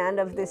 4D land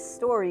of this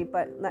story,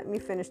 but let me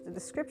finish the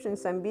description.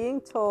 So I'm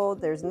being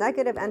told there's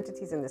negative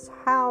entities in this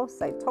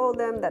house. I told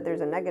them that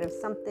there's a negative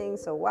something.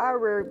 So while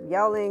we're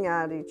yelling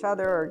at each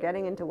other or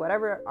getting into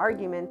whatever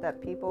argument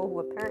that people who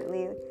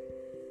apparently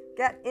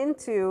get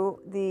into,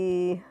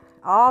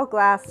 all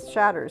glass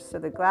shatters. So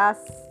the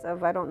glass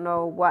of I don't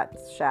know what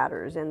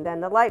shatters, and then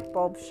the light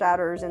bulb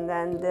shatters, and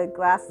then the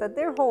glass that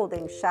they're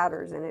holding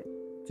shatters, and it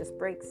just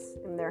breaks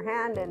in their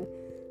hand, and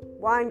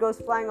wine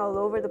goes flying all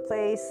over the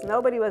place.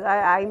 Nobody was,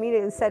 I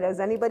immediately said, is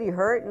anybody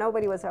hurt?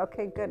 Nobody was.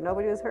 Okay, good.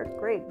 Nobody was hurt.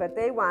 Great. But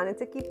they wanted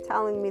to keep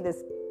telling me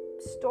this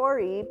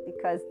story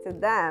because to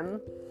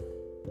them,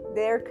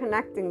 they're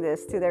connecting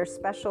this to their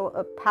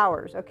special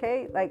powers.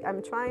 Okay, like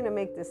I'm trying to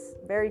make this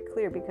very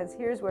clear, because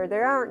here's where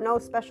there aren't no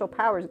special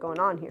powers going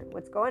on here.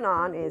 What's going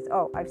on is,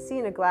 I've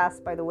seen a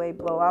glass, by the way,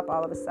 blow up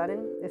all of a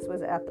sudden. This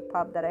was at the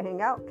pub that I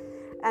hang out,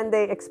 and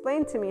they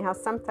explained to me how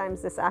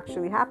sometimes this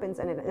actually happens,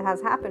 and it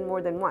has happened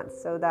more than once.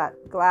 So that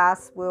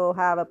glass will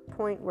have a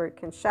point where it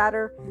can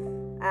shatter,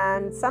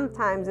 and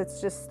sometimes it's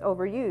just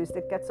overused.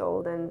 It gets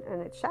old and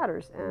it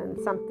shatters, and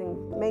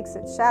something makes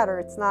it shatter.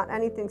 It's not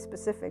anything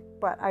specific,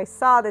 but I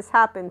saw this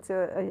happen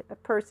to a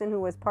person who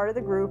was part of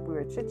the group. We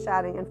were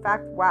chit-chatting. In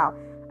fact, wow,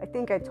 I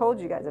think I told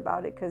you guys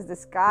about it, because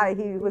this guy,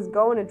 he was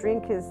going to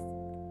drink his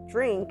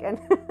drink, and,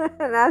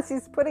 and as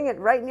he's putting it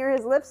right near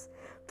his lips,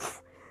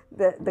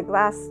 the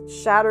glass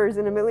shatters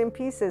in a million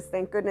pieces.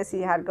 Thank goodness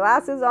he had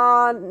glasses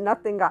on,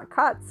 nothing got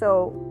cut.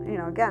 So,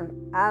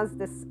 again, as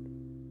this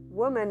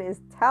woman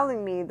is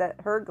telling me that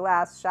her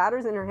glass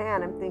shatters in her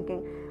hand, I'm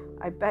thinking,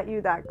 I bet you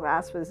that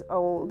glass was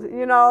old.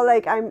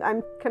 Like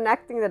I'm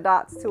connecting the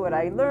dots to what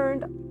I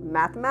learned,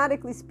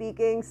 mathematically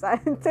speaking,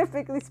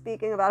 scientifically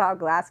speaking, about how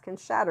glass can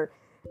shatter.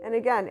 And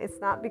again, it's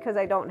not because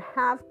I don't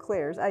have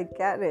clairs. I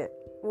get it,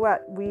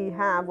 what we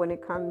have when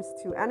it comes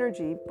to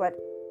energy, but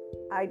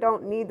I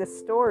don't need the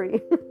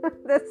story.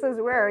 This is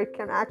where it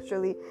can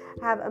actually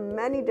have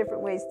many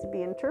different ways to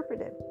be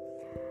interpreted.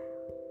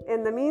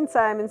 In the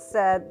meantime,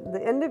 instead,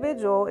 the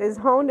individual is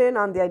honed in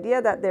on the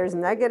idea that there's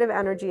negative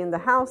energy in the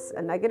house,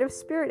 a negative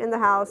spirit in the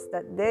house,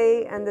 that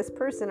they and this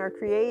person are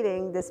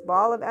creating this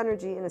ball of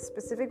energy in a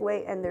specific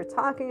way, and they're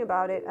talking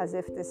about it as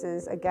if this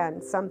is,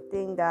 again,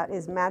 something that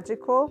is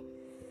magical.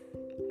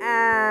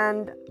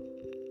 And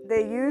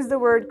they use the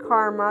word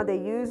karma, they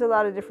use a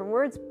lot of different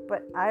words,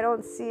 but I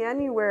don't see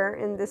anywhere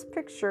in this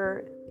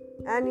picture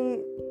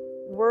any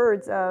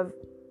words of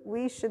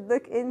we should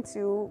look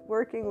into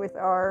working with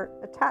our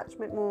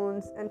attachment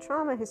wounds and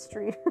trauma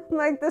history.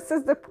 Like, this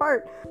is the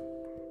part.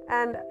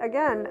 And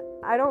again,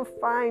 I don't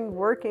find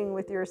working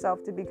with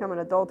yourself to become an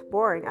adult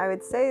boring. I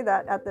would say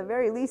that at the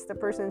very least, the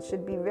person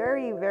should be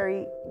very,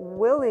 very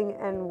willing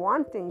and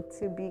wanting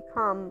to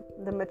become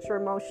the mature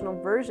emotional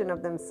version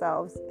of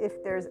themselves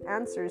if there's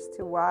answers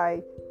to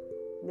why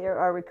there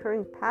are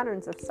recurring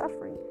patterns of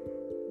suffering.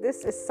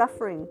 This is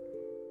suffering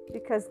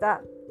because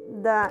that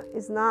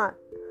is not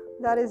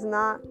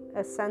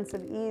a sense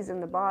of ease in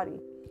the body.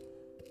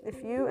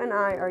 If you and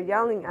I are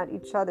yelling at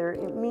each other,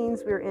 it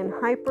means we're in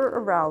hyper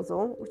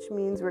arousal, which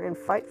means we're in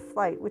fight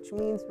flight, which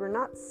means we're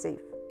not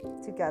safe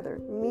together.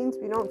 It means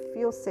we don't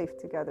feel safe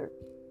together.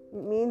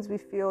 It means we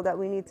feel that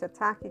we need to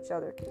attack each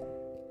other,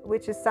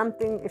 which is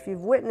something, if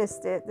you've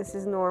witnessed it, this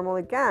is normal.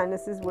 Again,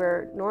 this is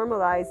where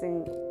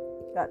normalizing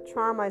that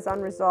trauma is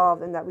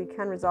unresolved and that we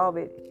can resolve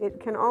it. It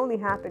can only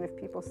happen if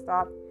people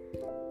stop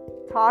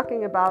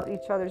talking about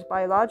each other's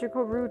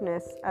biological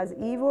rudeness as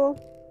evil,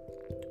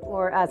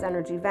 or as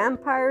energy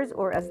vampires,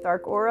 or as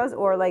dark auras,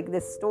 or like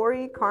this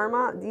story,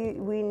 karma.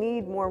 We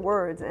need more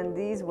words, and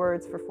these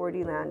words for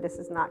 4D land, this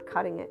is not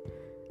cutting it.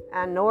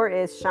 And nor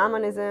is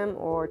shamanism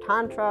or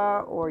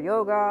tantra or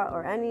yoga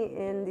or any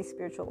in the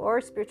spiritual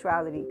or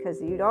spirituality, because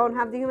you don't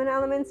have the human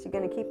elements, you're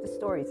going to keep the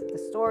stories. The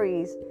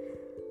stories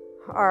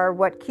are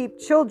what keep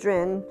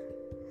children.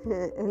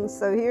 And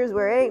so here's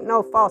where it ain't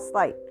no false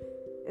light.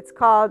 It's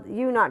called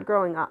you not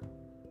growing up.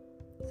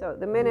 So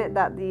the minute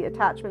that the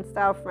attachment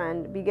style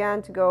friend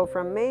began to go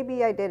from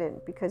maybe I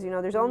didn't, because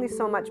there's only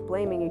so much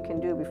blaming you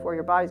can do before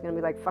your body's going to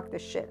be like, fuck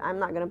this shit. I'm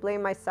not going to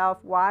blame myself.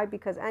 Why?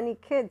 Because any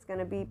kid's going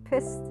to be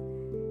pissed.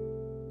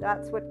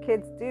 That's what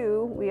kids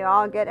do. We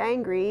all get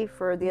angry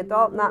for the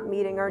adult not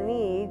meeting our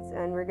needs,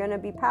 and we're going to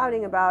be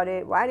pouting about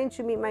it. Why didn't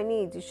you meet my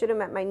needs? You should have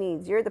met my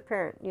needs. You're the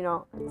parent.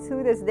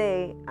 To this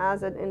day,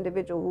 as an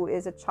individual who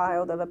is a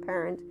child of a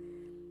parent,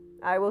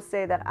 I will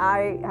say that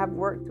I have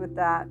worked with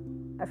that.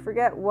 I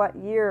forget what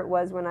year it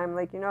was when I'm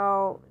like,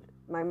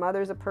 my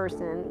mother's a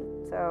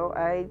person, so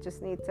I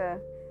just need to,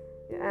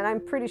 and I'm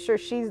pretty sure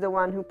she's the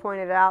one who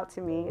pointed it out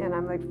to me, and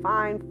I'm like,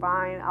 fine,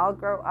 I'll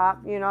grow up,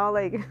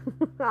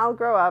 I'll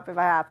grow up if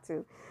I have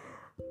to.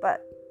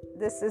 But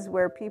this is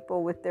where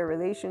people with their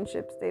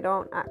relationships, they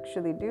don't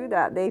actually do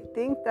that. They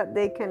think that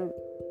they can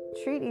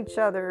treat each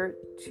other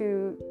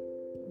to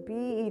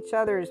be each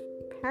other's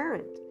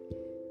parent.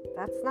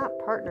 That's not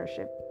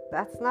partnership.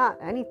 That's not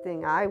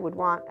anything I would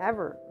want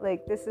ever.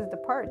 Like, this is the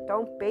part.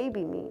 Don't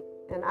baby me.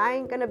 And I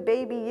ain't gonna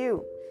baby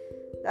you.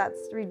 That's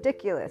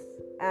ridiculous.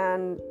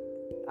 And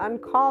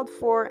uncalled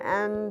for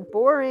and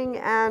boring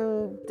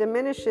and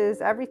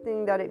diminishes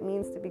everything that it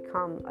means to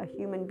become a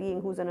human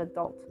being who's an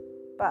adult.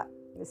 But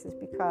this is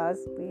because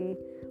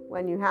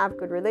when you have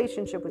good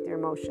relationship with your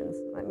emotions,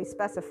 let me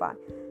specify.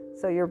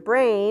 So your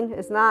brain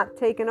is not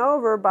taken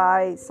over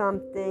by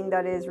something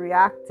that is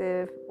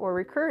reactive or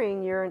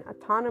recurring. You're an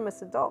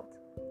autonomous adult.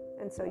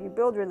 And so you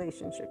build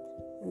relationships.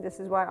 And this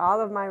is why all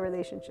of my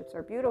relationships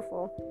are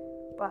beautiful.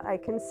 But I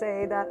can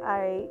say that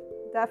I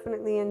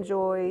definitely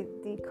enjoy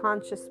the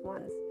conscious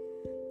ones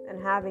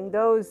and having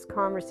those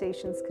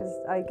conversations, because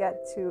I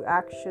get to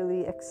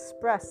actually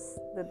express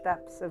the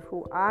depths of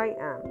who I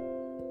am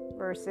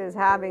versus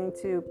having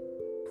to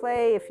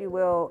play, if you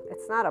will.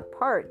 It's not a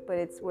part, but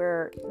it's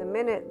where the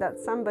minute that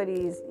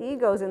somebody's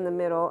ego's in the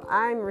middle,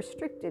 I'm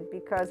restricted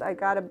because I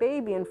got a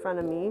baby in front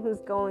of me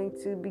who's going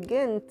to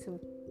begin to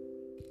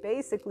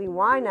basically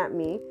whine at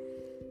me,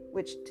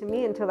 which to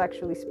me,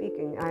 intellectually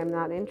speaking, I'm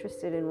not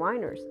interested in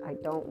whiners. I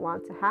don't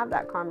want to have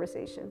that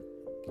conversation.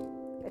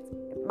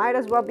 It might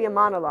as well be a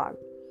monologue,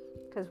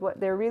 because what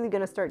they're really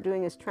going to start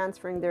doing is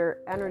transferring their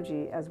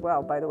energy as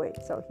well, by the way.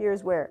 So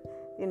here's where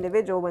the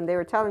individual, when they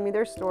were telling me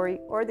their story,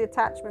 or the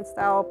attachment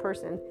style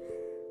person,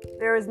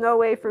 there is no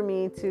way for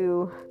me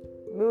to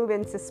move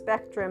into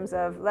spectrums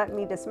of let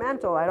me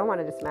dismantle. I don't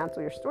want to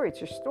dismantle your story. It's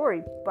your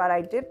story. But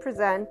I did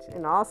present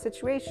in all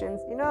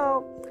situations,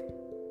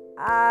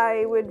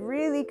 I would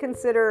really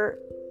consider,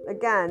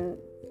 again,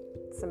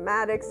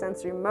 somatic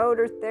sensory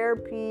motor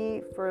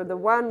therapy for the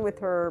one with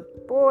her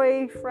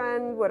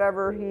boyfriend,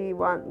 whatever he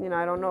wants.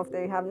 I don't know if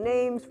they have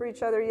names for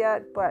each other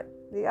yet, but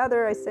the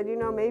other, I said,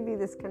 maybe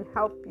this can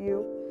help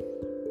you.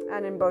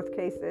 And in both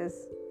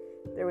cases,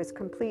 there was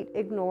complete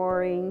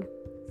ignoring.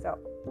 So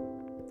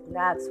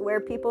that's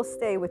where people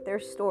stay with their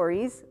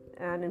stories.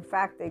 And in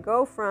fact, they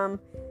go from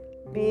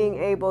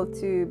being able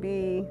to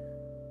be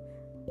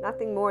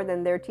nothing more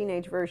than their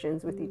teenage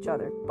versions with each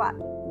other. But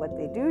what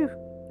they do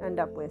end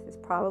up with is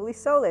probably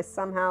soulless.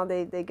 Somehow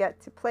they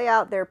get to play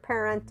out their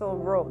parental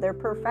role. They're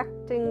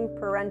perfecting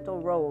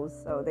parental roles.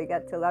 So they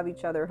get to love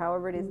each other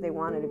however it is they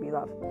wanted to be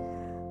loved.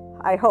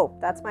 I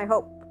hope. That's my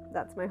hope.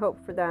 That's my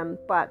hope for them.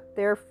 But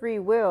their free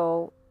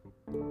will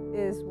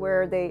is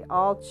where they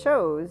all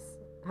chose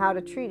how to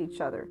treat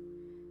each other.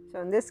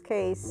 So in this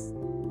case,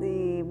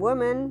 the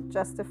woman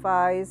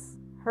justifies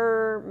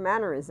her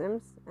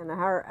mannerisms and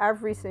her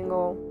every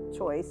single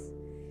choice,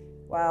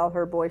 while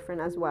her boyfriend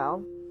as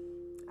well.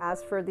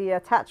 As for the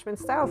attachment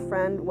style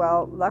friend,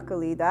 well,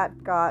 luckily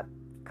that got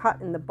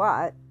cut in the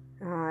butt.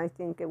 I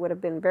think it would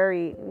have been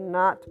very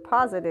not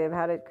positive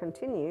had it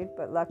continued,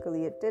 but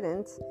luckily it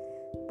didn't.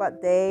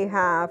 But they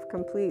have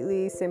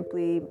completely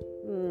simply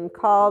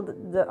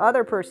called the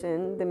other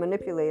person the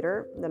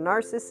manipulator, the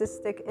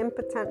narcissistic,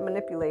 impotent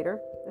manipulator,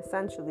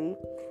 essentially.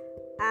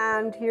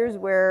 And here's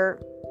where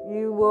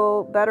you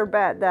will better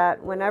bet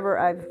that whenever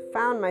I've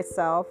found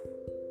myself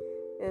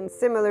in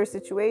similar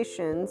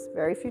situations,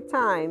 very few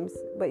times,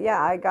 but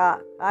yeah, I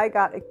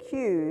got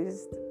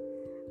accused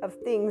of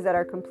things that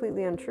are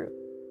completely untrue.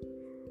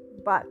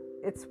 But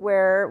it's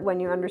where,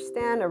 when you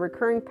understand a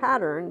recurring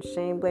pattern,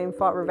 shame, blame,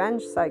 fault,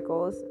 revenge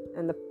cycles,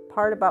 and the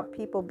part about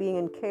people being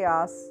in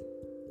chaos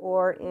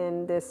or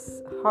in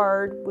this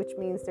hard, which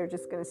means they're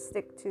just going to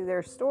stick to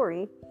their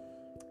story.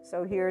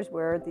 So here's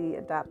where the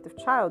adaptive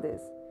child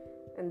is.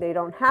 And they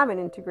don't have an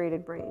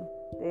integrated brain.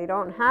 They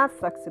don't have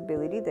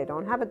flexibility. They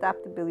don't have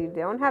adaptability.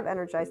 They don't have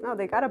energized. No,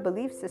 they got a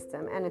belief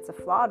system, and it's a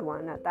flawed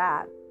one at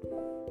that.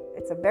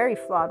 It's a very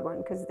flawed one,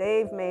 because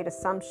they've made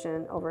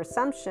assumption over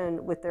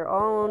assumption with their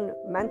own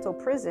mental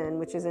prison,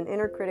 which is an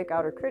inner critic,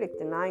 outer critic,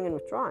 denying and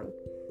withdrawing.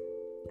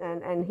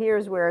 And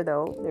here's where,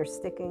 though, they're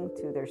sticking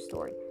to their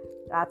story.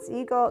 That's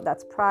ego.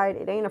 That's pride.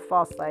 It ain't a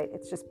false light.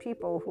 It's just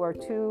people who are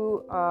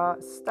too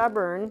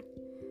stubborn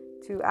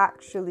to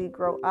actually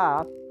grow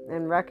up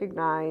and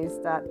recognize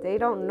that they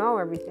don't know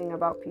everything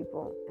about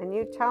people. And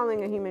you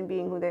telling a human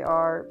being who they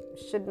are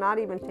should not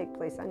even take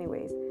place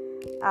anyways.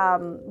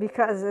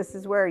 Because this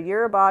is where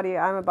you're a body,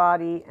 I'm a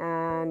body,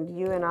 and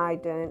you and I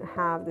didn't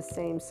have the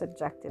same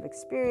subjective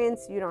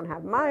experience. You don't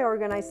have my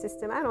organized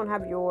system, I don't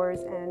have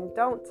yours, and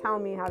don't tell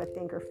me how to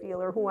think or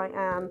feel or who I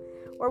am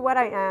or what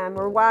I am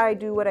or why I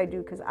do what I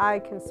do, because I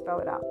can spell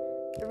it out.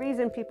 The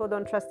reason people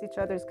don't trust each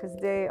other is because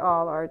they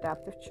all are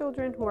adaptive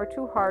children who are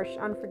too harsh,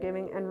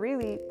 unforgiving, and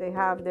really they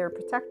have their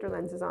protector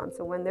lenses on.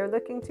 So when they're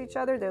looking to each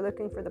other, they're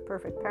looking for the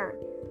perfect parent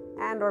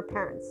and or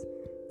parents.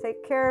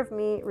 Take care of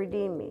me,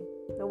 redeem me.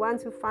 The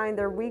ones who find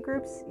their we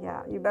groups,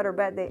 yeah, you better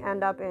bet they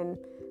end up in,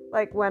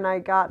 like when I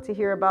got to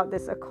hear about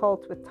this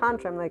occult with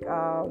Tantra, I'm like,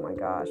 oh my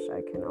gosh,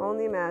 I can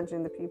only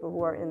imagine the people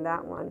who are in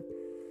that one.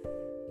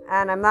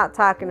 And I'm not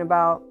talking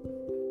about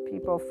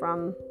people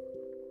from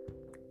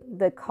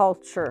the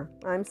culture.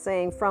 I'm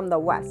saying from the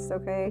West,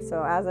 okay?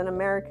 So as an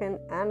American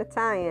and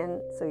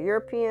Italian, so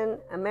European,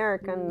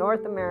 American,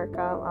 North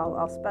America,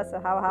 I'll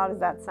specify, how does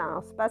that sound?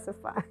 I'll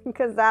specify,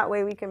 because that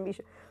way we can be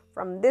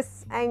from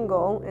this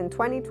angle in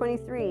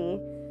 2023,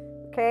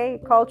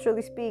 okay?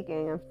 Culturally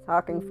speaking, I'm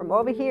talking from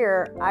over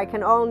here, I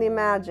can only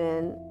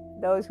imagine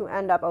those who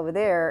end up over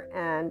there.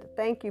 And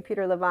thank you,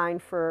 Peter Levine,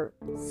 for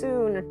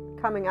soon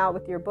coming out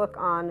with your book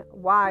on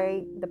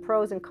why the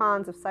pros and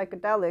cons of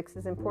psychedelics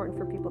is important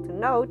for people to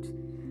note,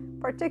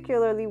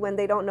 particularly when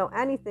they don't know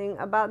anything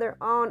about their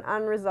own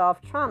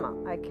unresolved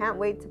trauma. I can't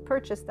wait to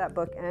purchase that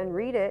book and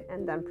read it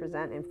and then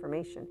present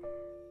information.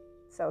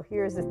 So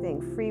here's the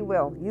thing, free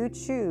will. You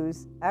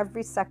choose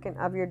every second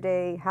of your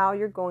day how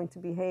you're going to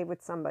behave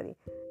with somebody.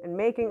 And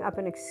making up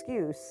an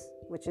excuse,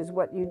 which is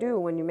what you do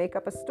when you make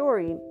up a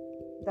story,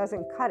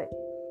 doesn't cut it.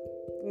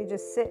 You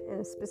just sit in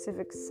a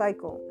specific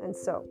cycle. And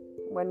so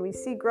when we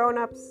see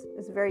grown-ups,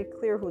 it's very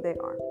clear who they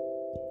are.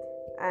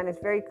 And it's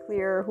very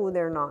clear who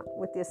they're not.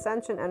 What the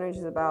ascension energy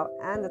is about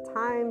and the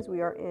times we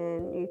are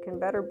in, you can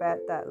better bet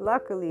that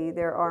luckily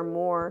there are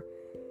more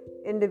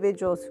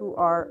individuals who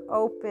are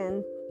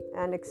open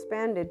and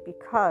expanded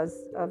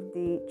because of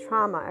the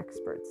trauma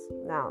experts.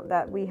 Now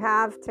that we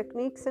have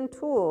techniques and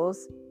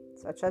tools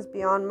such as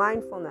beyond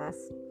mindfulness,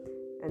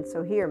 and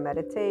so here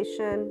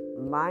meditation,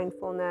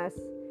 mindfulness,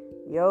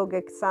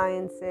 yogic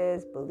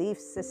sciences, belief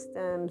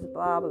systems,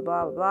 blah, blah,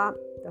 blah, blah,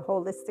 the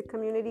holistic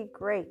community,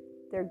 great.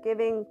 They're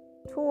giving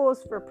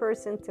tools for a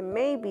person to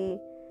maybe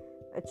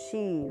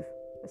achieve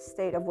a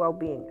state of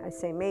well-being. I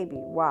say maybe.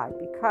 Why?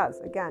 Because,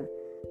 again,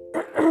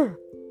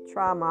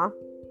 trauma,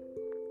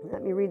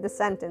 let me read the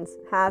sentence,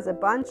 has a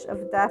bunch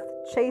of death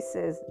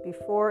chases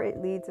before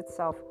it leads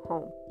itself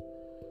home.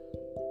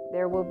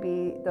 There will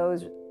be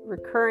those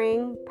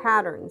recurring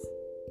patterns.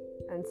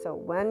 And so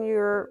when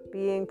you're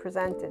being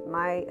presented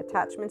my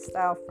attachment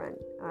style friend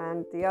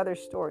and the other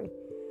story,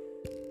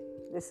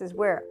 this is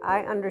where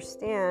I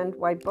understand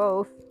why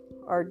both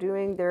are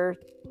doing their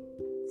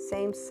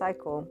same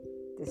cycle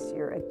this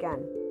year again.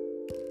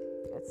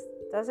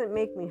 It doesn't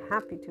make me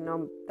happy to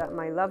know that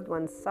my loved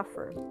ones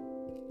suffer,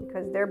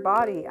 because their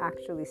body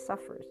actually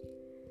suffers.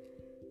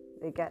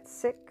 They get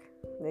sick,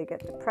 they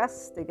get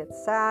depressed, they get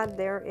sad,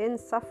 they're in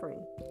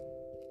suffering.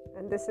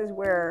 And this is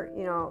where,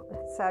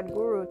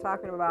 Sadhguru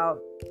talking about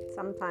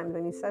sometimes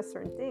when he says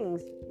certain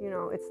things,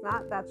 it's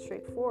not that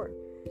straightforward,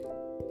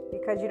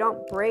 because you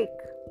don't break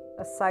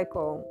a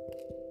cycle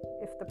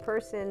if the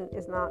person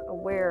is not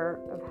aware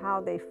of how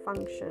they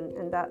function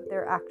and that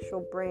their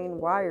actual brain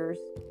wires.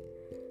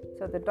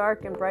 So the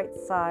dark and bright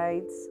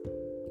sides.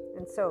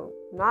 And so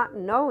not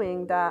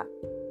knowing that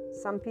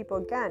some people,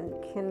 again,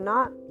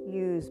 cannot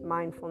use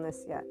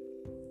mindfulness yet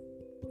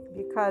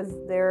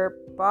because their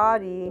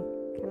body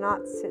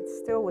cannot sit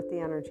still with the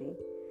energy,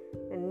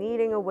 and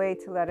needing a way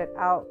to let it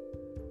out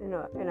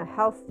in a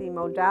healthy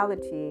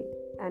modality,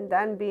 and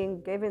then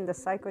being given the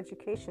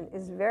psychoeducation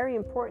is very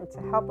important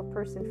to help a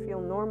person feel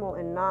normal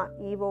and not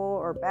evil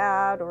or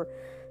bad or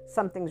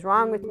something's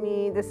wrong with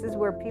me. This is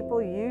where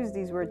people use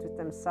these words with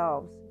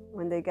themselves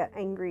when they get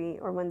angry,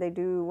 or when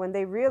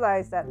they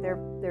realize that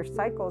their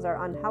cycles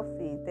are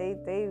unhealthy.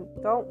 They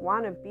don't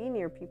want to be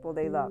near people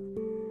they love.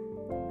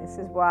 This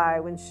is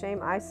why when shame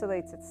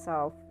isolates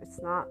itself,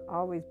 it's not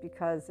always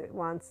because it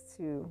wants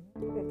to.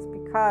 It's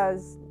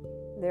because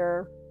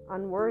they're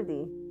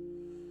unworthy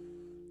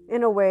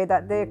in a way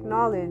that they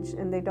acknowledge,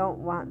 and they don't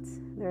want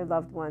their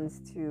loved ones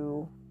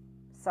to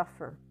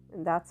suffer.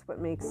 And that's what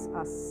makes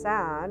us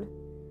sad,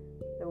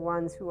 the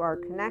ones who are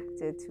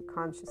connected to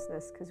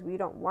consciousness, because we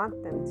don't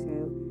want them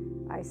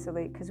to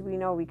isolate, because we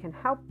know we can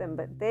help them,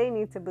 but they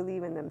need to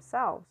believe in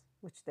themselves,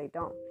 which they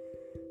don't.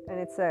 And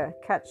it's a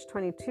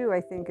catch-22,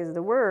 I think is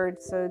the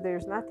word. So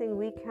there's nothing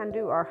we can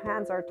do. Our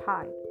hands are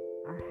tied.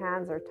 Our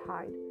hands are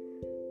tied.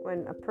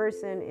 When a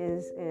person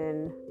is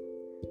in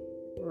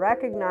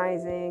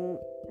recognizing,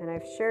 and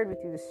I've shared with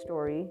you the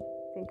story,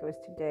 I think it was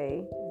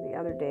today, the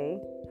other day,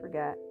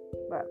 forget,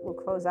 but we'll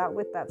close out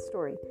with that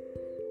story.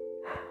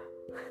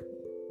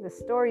 The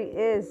story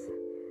is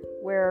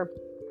where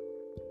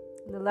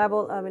the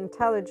level of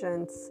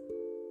intelligence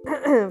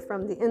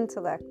from the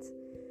intellect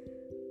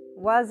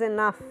was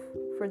enough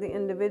for the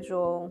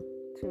individual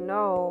to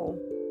know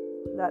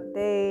that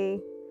they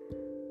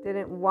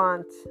didn't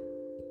want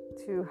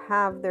to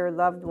have their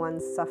loved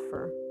ones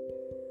suffer.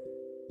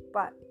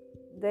 But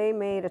they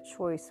made a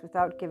choice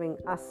without giving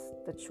us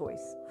the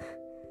choice.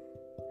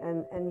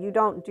 And you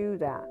don't do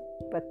that.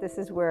 But this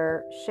is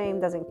where shame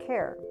doesn't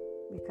care,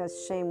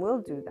 because shame will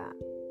do that.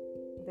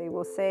 They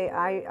will say,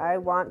 I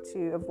want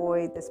to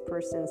avoid this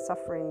person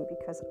suffering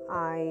because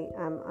I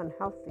am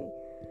unhealthy.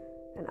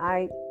 And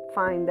I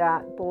find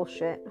that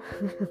bullshit,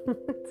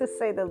 to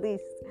say the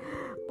least.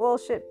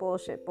 Bullshit,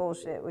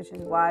 which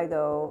is why,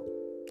 though,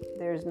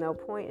 there's no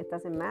point. It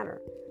doesn't matter.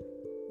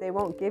 They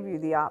won't give you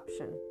the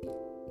option.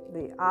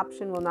 The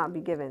option will not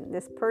be given.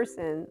 This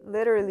person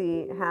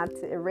literally had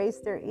to erase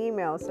their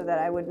email so that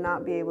I would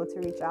not be able to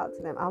reach out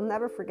to them. I'll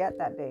never forget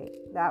that day.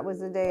 That was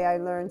the day I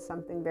learned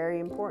something very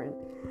important.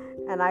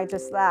 And I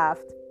just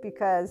laughed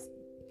because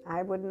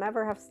I would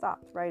never have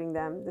stopped writing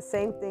them. The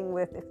same thing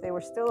with, if they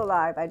were still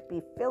alive, I'd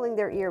be filling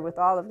their ear with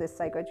all of this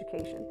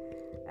psychoeducation.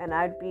 And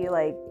I'd be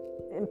like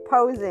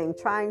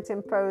trying to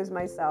impose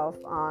myself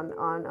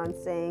on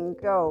saying,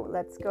 go,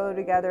 let's go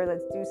together,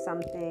 let's do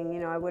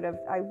something. I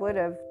would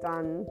have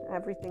done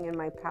everything in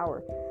my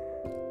power.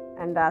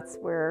 And that's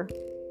where,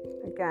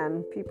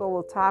 again, people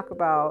will talk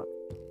about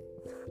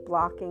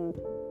blocking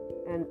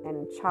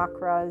and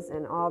chakras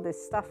and all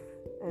this stuff.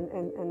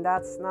 And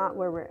that's not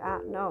where we're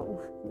at.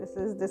 No, this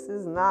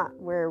is not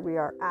where we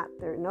are at.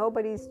 There,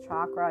 nobody's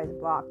chakra is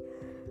blocked.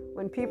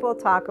 When people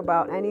talk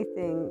about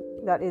anything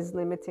that is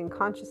limiting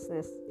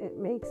consciousness, it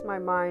makes my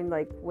mind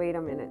like, wait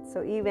a minute.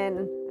 So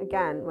even,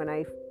 again, when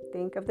I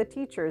think of the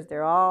teachers,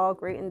 they're all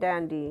great and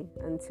dandy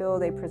until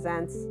they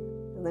present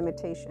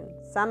limitation.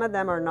 Some of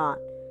them are not.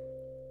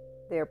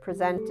 They're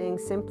presenting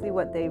simply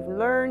what they've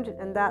learned,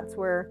 and that's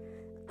where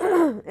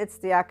it's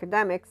the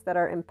academics that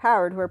are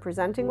empowered who are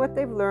presenting what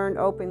they've learned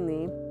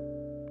openly,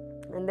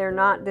 and they're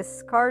not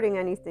discarding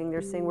anything.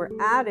 They're saying we're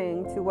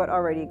adding to what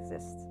already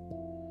exists.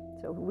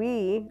 So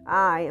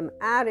I am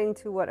adding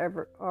to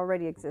whatever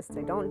already exists.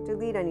 I don't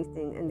delete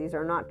anything, and these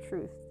are not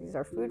truth. These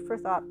are food for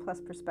thought plus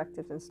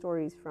perspectives and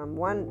stories from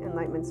one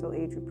enlightenment soul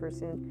age group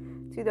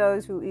person to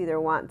those who either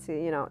want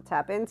to,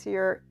 tap into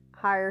your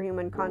higher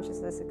human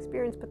consciousness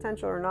experience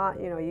potential or not.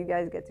 You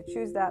guys get to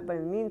choose that. But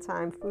in the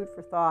meantime, food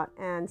for thought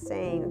and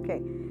saying, okay,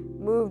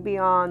 move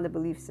beyond the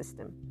belief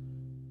system.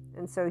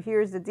 And so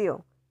here's the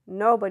deal.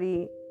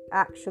 Nobody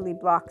actually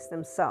blocks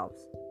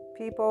themselves.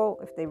 People,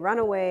 if they run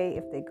away,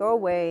 if they go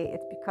away,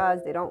 it's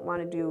because they don't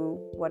want to do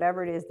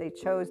whatever it is they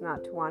chose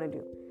not to want to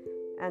do.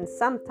 And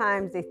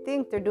sometimes they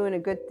think they're doing a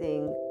good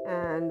thing,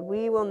 and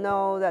we will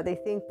know that they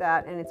think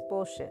that, and it's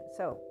bullshit.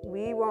 So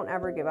we won't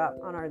ever give up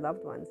on our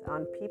loved ones,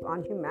 on people,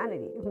 on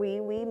humanity. We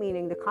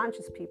meaning the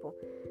conscious people.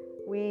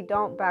 We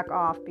don't back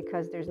off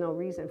because there's no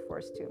reason for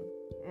us to.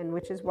 And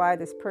which is why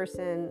this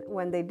person,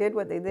 when they did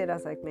what they did, I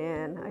was like,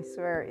 man, I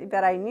swear.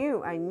 But I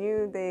knew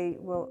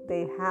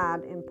they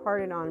had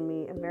imparted on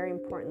me a very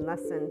important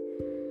lesson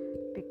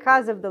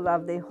because of the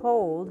love they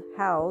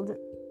held,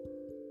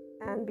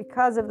 and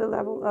because of the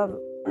level of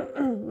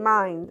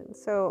mind.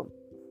 So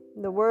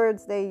the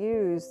words they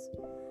used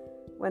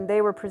when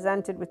they were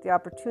presented with the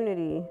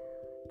opportunity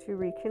to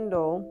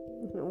rekindle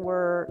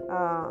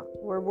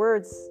were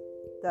words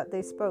that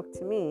they spoke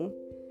to me.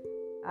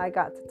 I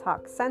got to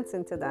talk sense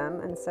into them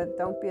and said,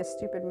 don't be a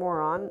stupid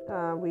moron.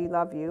 We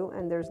love you,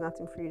 and there's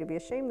nothing for you to be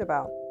ashamed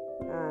about.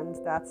 And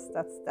that's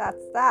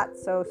that.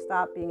 So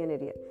stop being an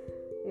idiot.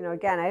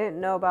 Again, I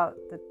didn't know about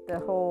the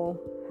whole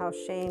how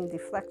shame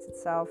deflects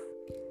itself.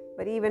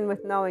 But even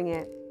with knowing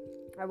it,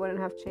 I wouldn't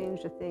have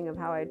changed a thing of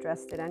how I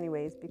addressed it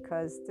anyways,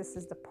 because this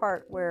is the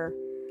part where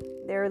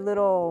their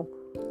little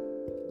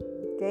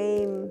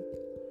game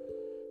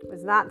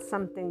was not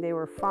something they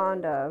were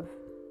fond of.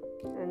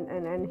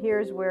 And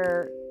here's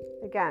where,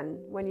 again,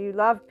 when you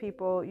love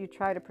people, you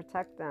try to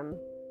protect them.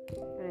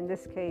 And in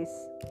this case,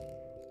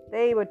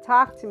 they would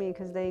talk to me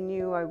because they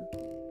knew I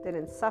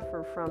didn't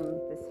suffer from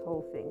this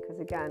whole thing. Because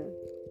again,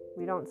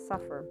 we don't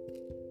suffer,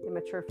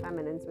 immature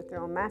feminines with their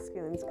own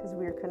masculines, because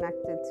we are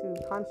connected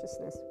to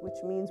consciousness,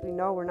 which means we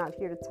know we're not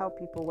here to tell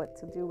people what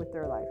to do with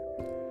their life.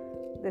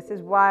 This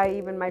is why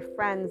even my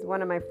friends,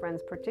 one of my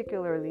friends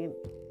particularly,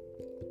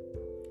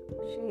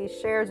 she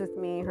shares with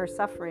me her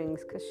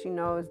sufferings because she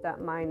knows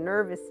that my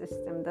nervous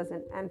system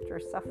doesn't enter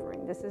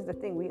suffering. This is the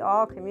thing. We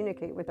all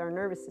communicate with our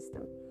nervous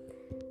system.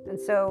 And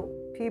so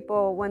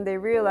people, when they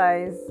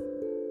realize,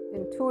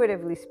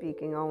 intuitively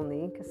speaking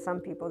only, because some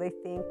people, they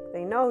think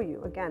they know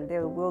you. Again, they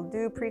will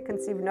do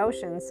preconceived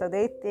notions, so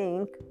they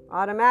think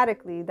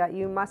automatically that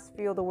you must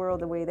feel the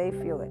world the way they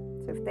feel it.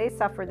 So if they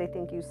suffer, they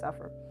think you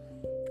suffer.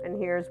 And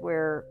here's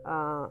where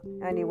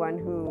anyone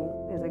who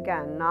is,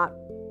 again, not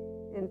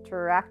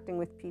interacting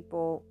with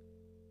people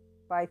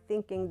by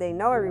thinking they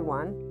know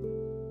everyone,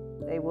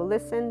 they will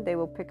listen, they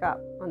will pick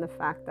up on the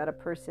fact that a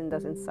person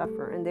doesn't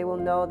suffer, and they will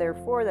know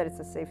therefore that it's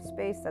a safe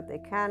space, that they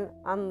can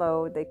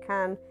unload, they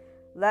can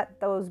let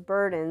those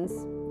burdens,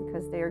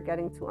 because they are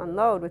getting to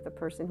unload with the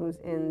person who's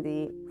in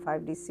the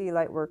 5DC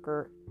light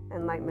worker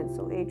enlightenment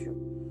soul age group.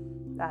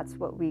 That's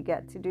what we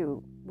get to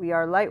do. We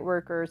are light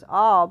workers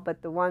all,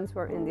 but the ones who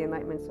are in the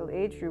enlightenment soul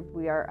age group,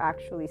 we are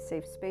actually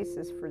safe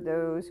spaces for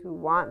those who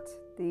want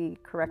the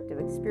corrective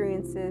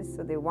experiences.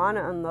 So they want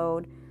to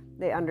unload,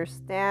 they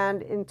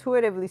understand,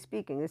 intuitively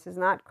speaking. This is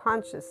not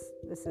conscious,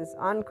 this is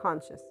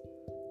unconscious.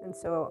 And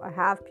so I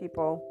have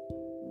people,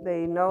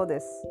 they know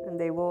this, and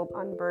they will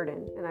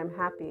unburden, and I'm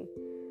happy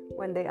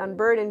when they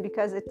unburden,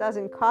 because it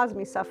doesn't cause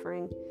me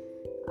suffering.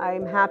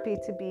 I'm happy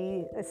to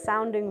be a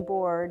sounding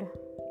board.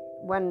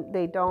 When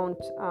they don't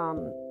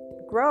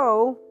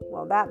grow,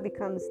 well, that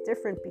becomes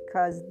different,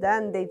 because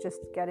then they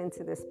just get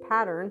into this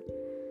pattern,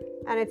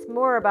 and it's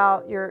more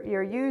about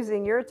you're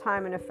using your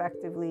time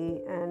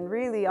ineffectively, and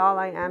really all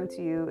I am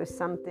to you is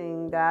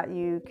something that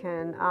you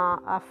can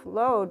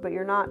offload, but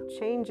you're not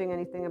changing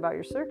anything about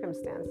your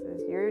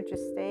circumstances. You're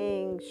just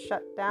staying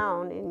shut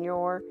down in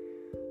your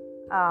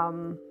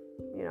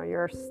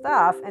your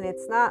stuff, and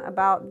it's not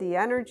about the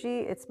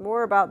energy, it's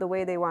more about the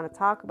way they want to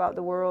talk about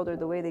the world, or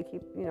the way they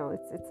keep,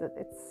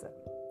 it's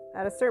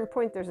at a certain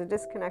point there's a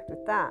disconnect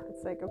with that.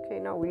 It's like, okay,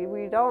 no,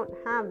 we don't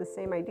have the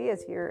same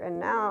ideas here, and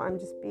now I'm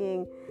just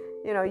being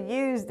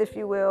used, if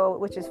you will,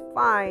 which is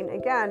fine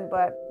again,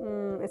 but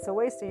it's a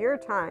waste of your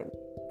time.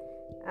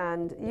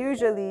 And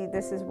usually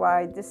this is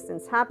why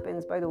distance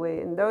happens, by the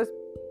way. In those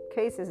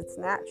cases, it's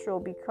natural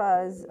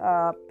because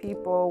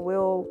people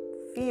will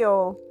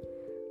feel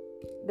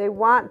they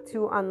want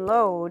to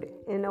unload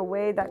in a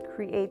way that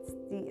creates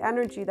the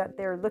energy that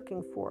they're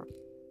looking for,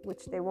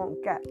 which they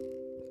won't get.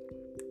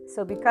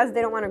 So because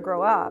they don't want to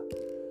grow up,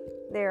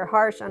 they're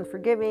harsh,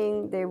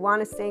 unforgiving, they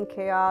want to stay in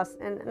chaos,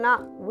 and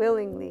not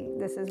willingly.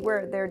 This is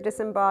where their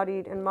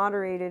disembodied and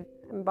moderated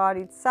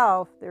embodied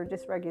self, their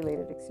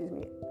dysregulated,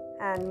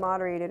 and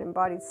moderated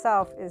embodied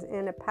self is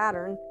in a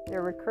pattern,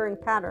 their recurring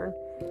pattern.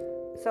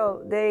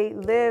 So they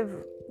live,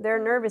 their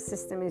nervous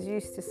system is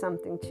used to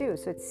something too.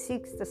 So it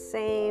seeks the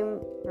same,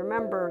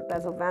 remember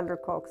Bessel van der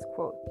Kolk's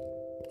quote,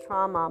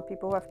 trauma,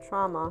 people who have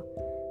trauma,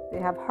 they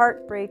have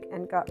heartbreak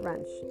and gut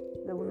wrench.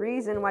 The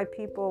reason why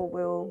people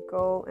will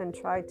go and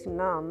try to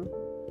numb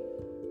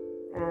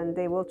and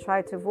they will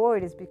try to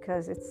avoid is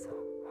because it's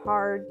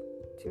hard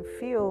to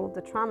feel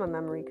the trauma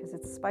memory because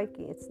it's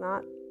spiky, it's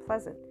not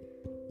pleasant.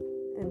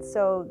 And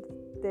so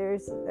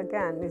there's,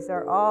 again, these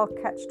are all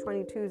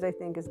catch-22s, I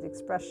think is the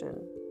expression,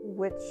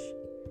 which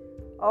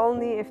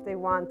only if they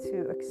want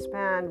to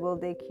expand will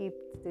they keep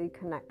the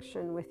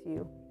connection with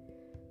you.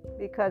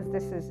 Because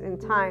this is in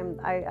time,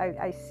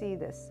 I see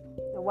this.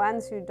 The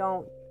ones who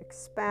don't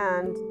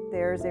expand,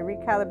 there's a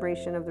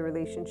recalibration of the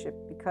relationship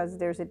because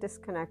there's a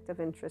disconnect of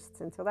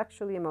interests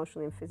intellectually,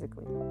 emotionally, and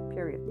physically,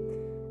 period.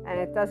 And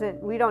it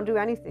doesn't, we don't do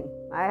anything.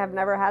 I have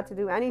never had to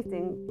do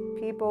anything.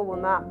 People will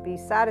not be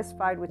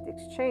satisfied with the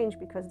exchange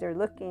because they're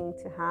looking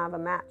to have a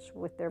match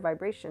with their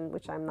vibration,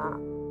 which I'm not.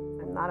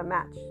 I'm not a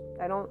match.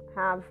 I don't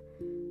have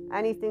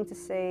anything to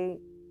say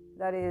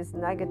that is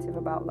negative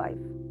about life.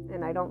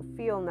 And I don't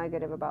feel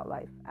negative about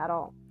life at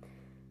all.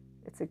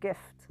 It's a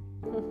gift.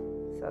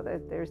 So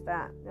there's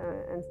that.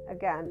 And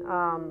again,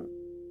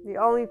 the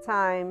only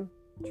time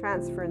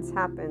transference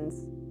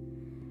happens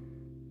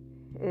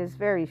is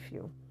very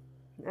few.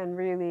 And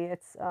really,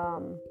 it's,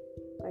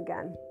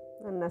 again,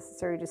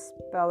 unnecessary to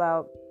spell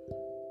out.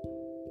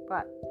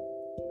 But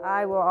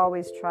I will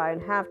always try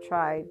and have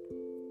tried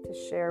to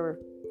share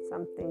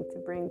something to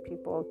bring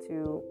people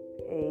to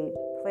a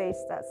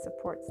place that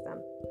supports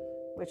them.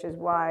 Which is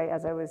why,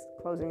 as I was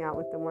closing out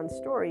with the one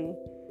story,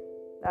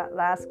 that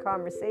last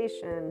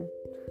conversation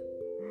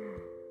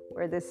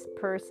where this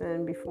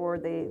person, before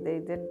they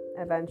did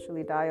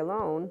eventually die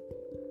alone,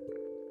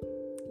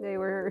 they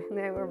were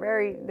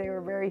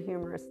very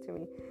humorous to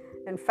me.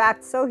 In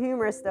fact, so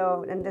humorous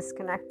though and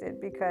disconnected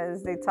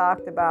because they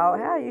talked about,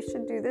 hey, you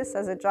should do this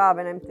as a job.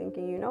 And I'm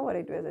thinking, you know what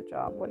I do as a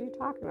job? What are you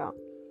talking about?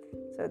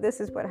 So this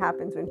is what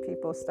happens when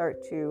people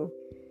start to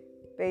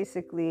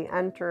basically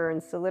enter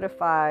and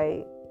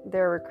solidify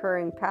their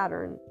recurring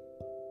pattern.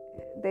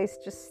 They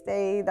just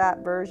stay that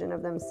version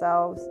of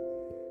themselves.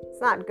 It's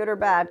not good or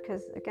bad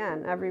because,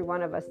 again, every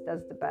one of us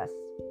does the best.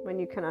 When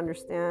you can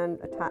understand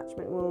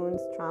attachment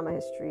wounds, trauma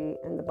history,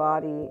 and the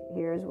body,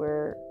 here's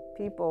where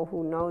people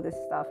who know this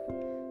stuff,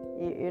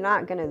 you're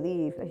not going to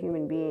leave a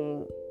human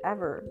being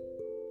ever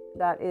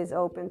that is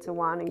open to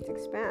wanting to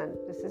expand.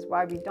 This is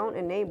why we don't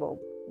enable.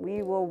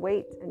 We will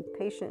wait and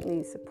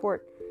patiently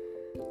support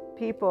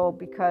people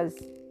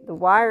because the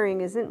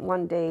wiring isn't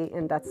one day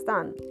and that's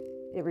done.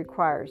 It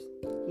requires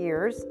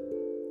years.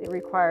 It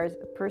requires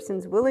a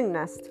person's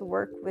willingness to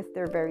work with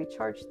their very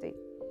charge state.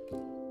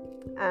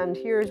 And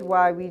here's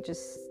why we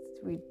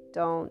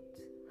don't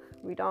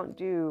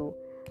do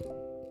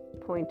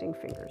pointing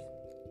fingers.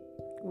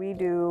 We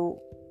do,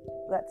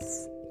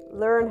 let's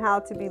learn how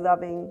to be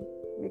loving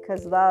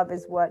because love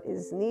is what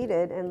is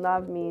needed, and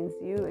love means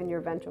you and your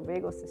ventral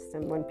vagal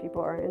system when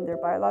people are in their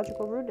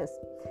biological rudeness,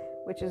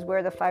 which is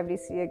where the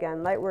 5DC,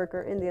 again, light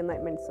worker in the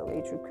Enlightenment Soul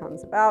Age group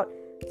comes about.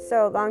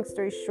 So long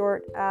story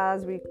short,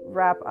 as we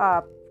wrap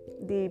up,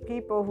 the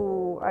people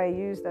who I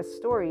used as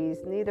stories,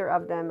 neither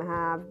of them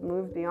have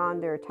moved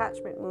beyond their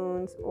attachment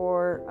wounds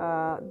or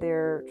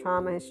their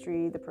trauma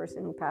history. The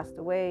person who passed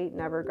away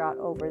never got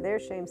over their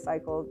shame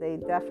cycle. They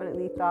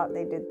definitely thought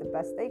they did the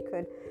best they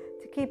could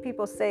to keep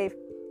people safe.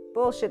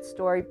 Bullshit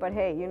story, but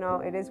hey, you know,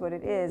 it is what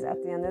it is.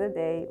 At the end of the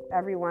day,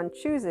 everyone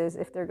chooses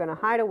if they're going to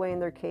hide away in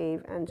their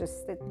cave and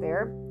just sit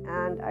there.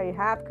 And I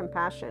have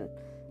compassion.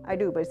 I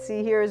do, but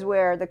see, here's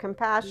where the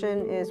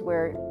compassion is,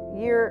 where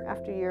year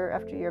after year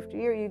after year after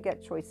year, you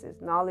get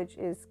choices. Knowledge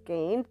is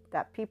gained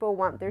that people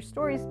want their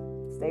stories.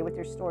 Stay with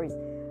your stories.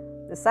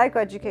 The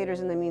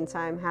psychoeducators, in the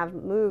meantime, have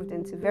moved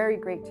into very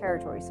great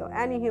territory. So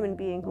any human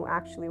being who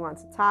actually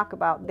wants to talk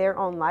about their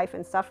own life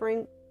and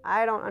suffering,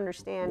 I don't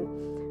understand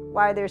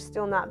why they're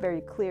still not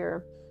very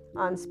clear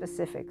on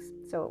specifics.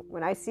 So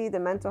when I see the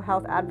mental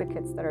health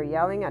advocates that are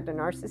yelling at the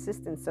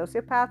narcissists and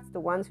sociopaths, the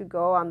ones who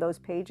go on those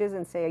pages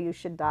and say you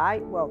should die,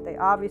 well, they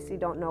obviously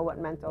don't know what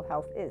mental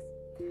health is.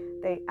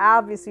 They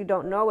obviously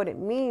don't know what it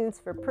means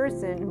for a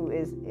person who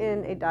is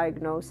in a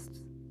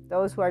diagnosed,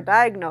 those who are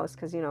diagnosed,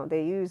 because, you know,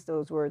 they use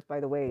those words, by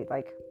the way,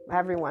 like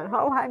everyone,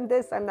 oh, I'm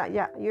this, I'm that.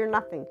 Yeah, you're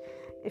nothing.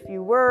 If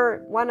you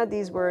were one of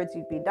these words,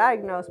 you'd be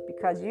diagnosed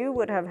because you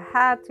would have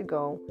had to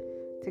go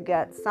to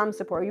get some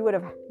support. You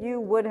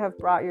would have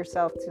brought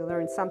yourself to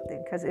learn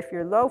something, because if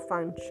you're low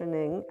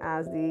functioning,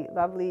 as the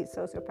lovely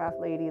sociopath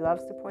lady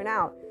loves to point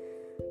out,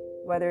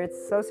 whether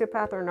it's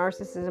sociopath or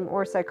narcissism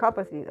or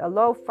psychopathy, a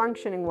low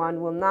functioning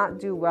one will not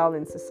do well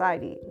in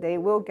society. They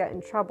will get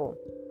in trouble.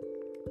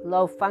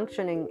 Low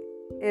functioning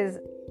is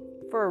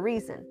for a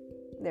reason.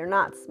 They're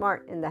not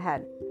smart in the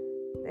head.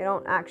 They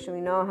don't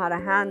actually know how to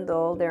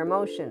handle their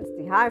emotions.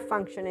 The high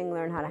functioning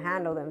learn how to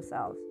handle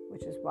themselves,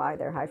 which is why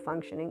they're high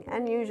functioning.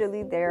 And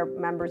usually they're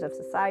members of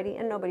society,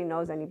 and nobody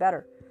knows any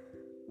better,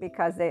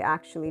 because they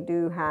actually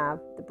do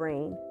have the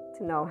brain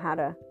to know how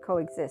to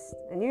coexist.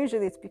 And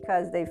usually it's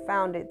because they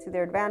found it to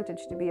their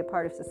advantage to be a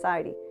part of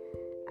society,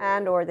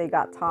 and or they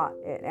got taught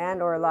it,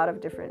 and or a lot of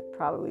different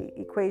probably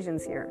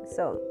equations here.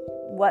 So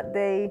what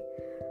they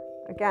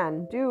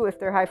again do if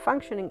they're high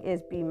functioning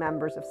is be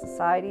members of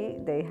society.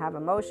 They have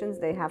emotions,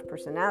 they have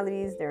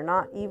personalities, they're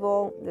not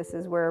evil. This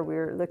is where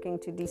we're looking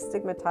to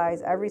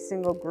destigmatize every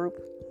single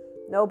group.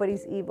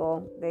 Nobody's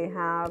evil. They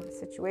have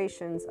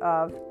situations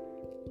of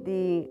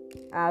the,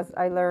 as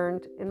I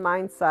learned in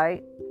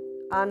Mindsight,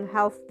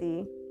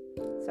 unhealthy.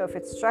 So if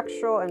it's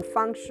structural and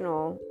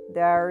functional,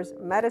 there's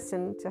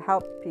medicine to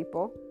help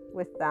people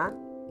with that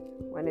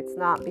when it's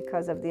not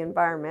because of the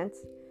environment.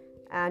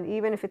 And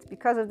even if it's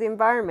because of the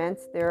environment,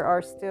 there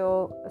are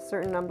still a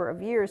certain number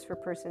of years for a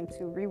person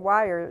to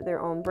rewire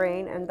their own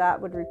brain, and that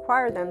would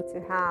require them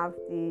to have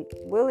the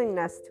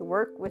willingness to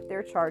work with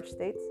their charge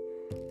states,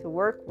 to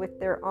work with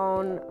their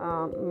own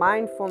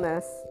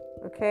mindfulness,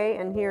 okay?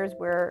 And here's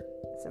where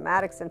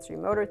somatic sensory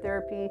motor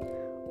therapy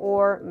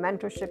or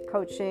mentorship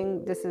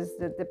coaching,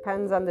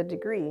 depends on the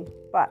degree.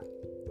 But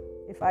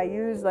if I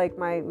use like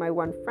my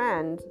one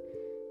friend,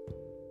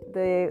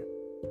 the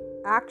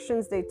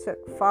actions they took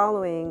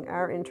following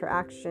our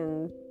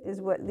interaction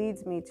is what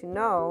leads me to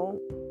know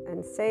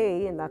and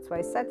say, and that's why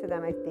I said to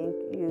them, I think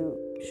you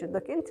should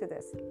look into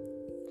this.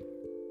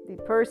 The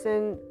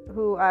person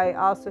who I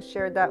also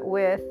shared that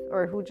with,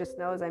 or who just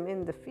knows I'm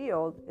in the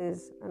field,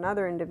 is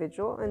another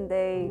individual, and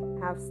they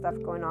have stuff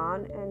going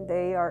on, and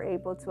they are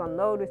able to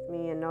unload with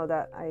me and know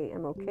that I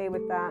am okay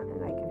with that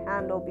and I can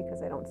handle,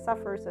 because I don't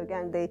suffer. So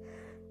again, they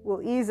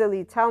will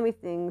easily tell me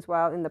things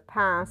while in the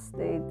past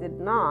they did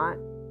not.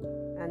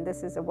 And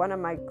this is one of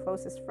my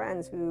closest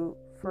friends who,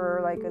 for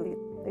like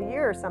a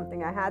year or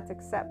something, I had to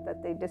accept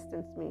that they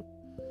distanced me.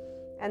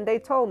 And they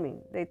told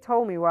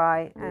me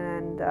why.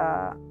 And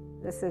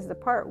this is the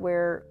part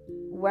where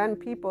when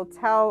people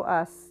tell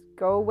us,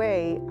 go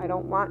away, I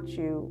don't want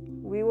you,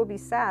 we will be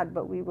sad,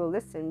 but we will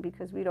listen,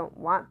 because we don't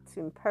want to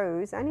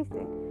impose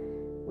anything.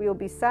 We will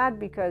be sad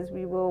because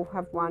we will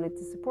have wanted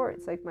to support.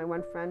 It's like my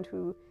one friend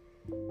who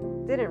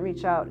didn't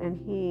reach out and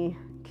he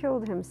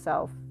killed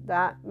himself.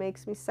 That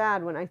makes me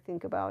sad when I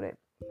think about it.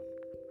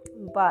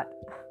 But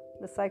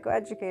the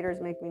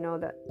psychoeducators make me know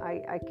that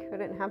I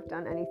couldn't have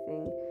done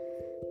anything,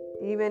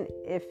 even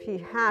if he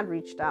had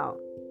reached out,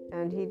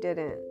 and he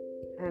didn't.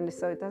 And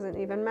so it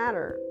doesn't even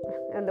matter.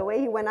 And the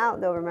way he went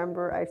out, though,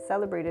 remember, I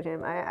celebrated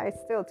him. I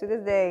still, to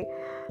this day,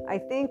 I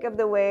think of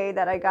the way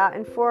that I got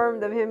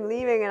informed of him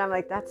leaving, and I'm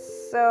like,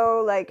 that's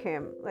so like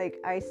him. Like,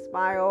 I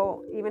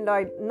smile, even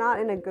though not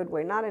in a good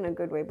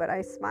way, but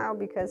I smile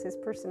because his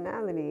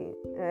personality,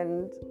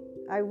 and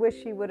I wish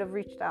he would have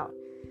reached out.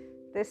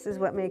 This is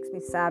what makes me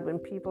sad, when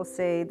people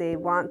say they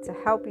want to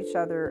help each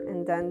other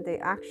and then they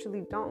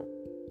actually don't.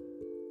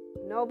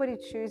 Nobody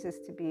chooses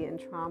to be in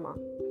trauma.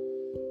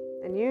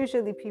 And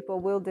usually people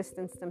will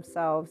distance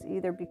themselves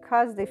either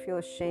because they feel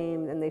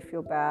ashamed and they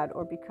feel bad,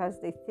 or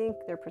because they think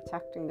they're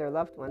protecting their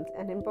loved ones.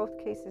 And in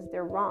both cases,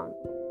 they're wrong.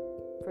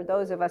 For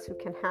those of us who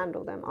can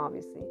handle them,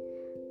 obviously.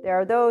 There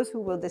are those who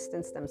will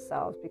distance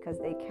themselves because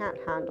they can't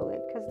handle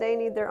it, because they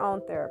need their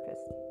own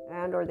therapist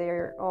and or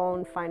their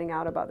own finding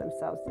out about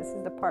themselves. This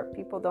is the part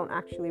people don't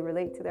actually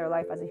relate to their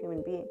life as a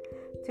human being.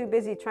 Too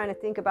busy trying to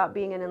think about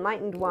being an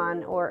enlightened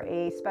one or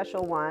a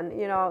special one,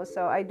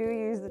 So I do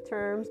use the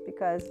terms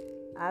because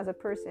as a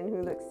person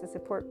who looks to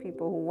support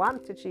people who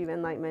want to achieve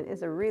enlightenment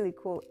is a really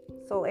cool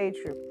soul age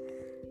group.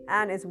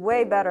 And it's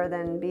way better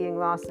than being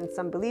lost in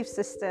some belief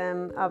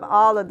system of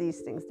all of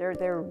these things.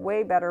 They're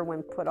way better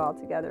when put all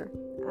together.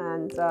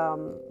 And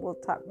we'll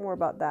talk more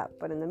about that.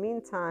 But in the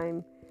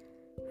meantime,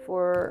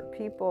 for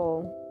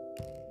people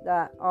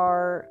that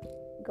are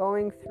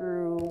going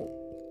through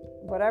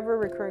whatever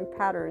recurring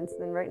patterns,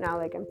 then right now,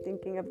 like I'm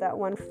thinking of that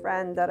one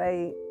friend that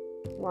I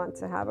want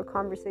to have a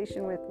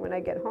conversation with when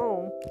I get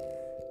home,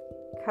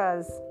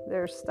 because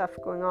there's stuff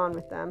going on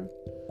with them.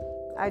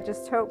 I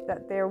just hope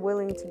that they're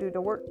willing to do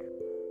the work,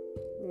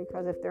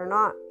 because if they're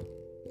not,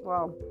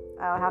 well,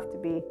 I'll have to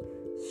be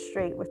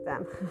straight with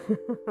them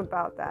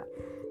about that.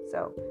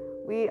 So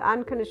we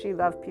unconditionally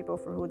love people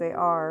for who they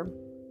are,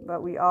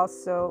 but we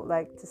also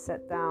like to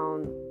set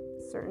down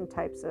certain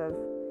types of,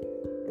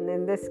 and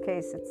in this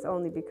case, it's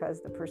only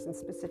because the person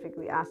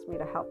specifically asked me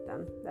to help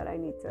them that I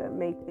need to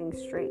make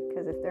things straight.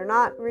 Because if they're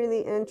not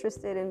really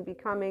interested in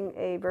becoming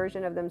a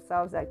version of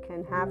themselves that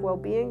can have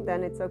well-being,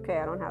 then it's okay.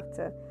 I don't have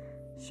to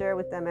share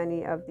with them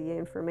any of the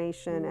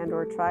information and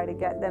or try to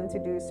get them to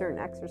do certain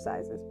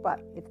exercises. But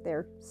if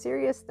they're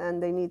serious, then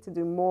they need to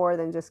do more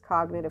than just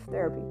cognitive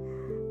therapy,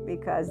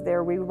 because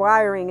their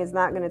rewiring is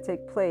not going to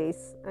take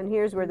place. And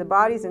here's where the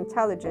body's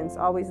intelligence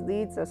always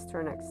leads us to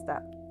our next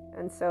step.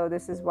 And so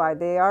this is why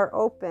they are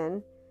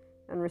open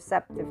and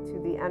receptive to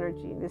the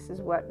energy. This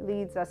is what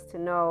leads us to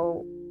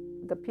know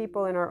the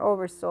people in our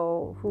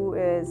oversoul who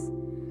is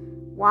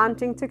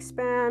wanting to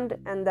expand,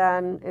 and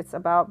then it's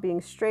about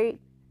being straight.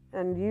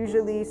 And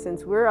usually,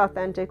 since we're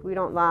authentic, we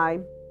don't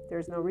lie.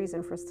 There's no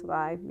reason for us to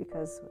lie,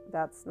 because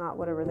that's not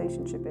what a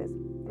relationship is.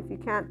 If you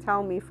can't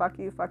tell me fuck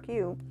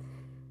you,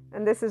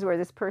 and this is where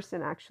this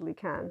person actually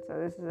can. So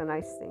this is a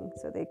nice thing.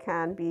 So they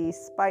can be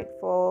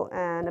spiteful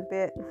and a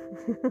bit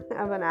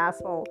of an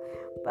asshole,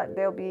 but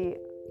they'll be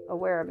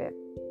aware of it.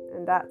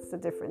 And that's the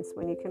difference.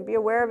 When you can be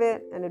aware of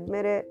it and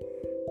admit it.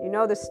 You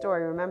know the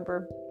story,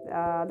 remember?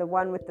 The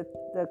one with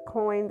the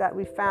coin that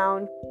we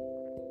found.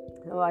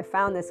 Well, I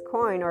found this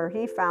coin, or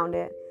he found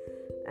it.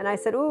 And I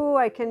said, ooh,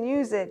 I can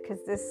use it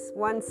because this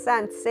 1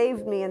 cent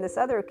saved me in this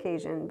other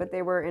occasion. But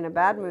they were in a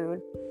bad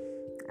mood.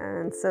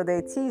 And so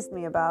they teased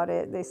me about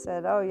it. They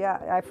said, oh,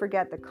 yeah, I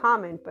forget the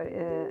comment. But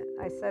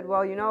I said,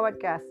 well, you know what,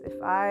 guess.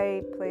 If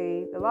I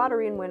play the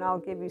lottery and win, I'll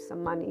give you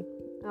some money.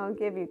 I'll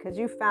give you because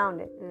you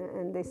found it.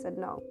 And they said,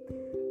 no,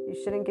 you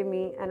shouldn't give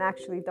me. And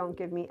actually, don't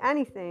give me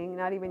anything.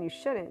 Not even you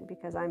shouldn't,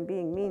 because I'm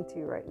being mean to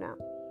you right now.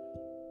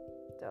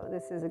 So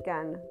this is,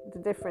 again, the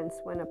difference.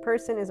 When a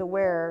person is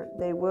aware,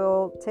 they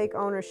will take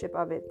ownership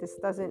of it. This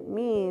doesn't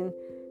mean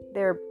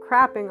they're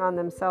crapping on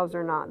themselves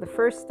or not. The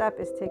first step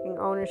is taking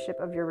ownership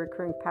of your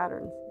recurring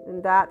patterns.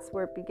 And that's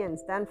where it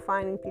begins. Then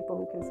finding people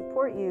who can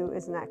support you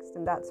is next.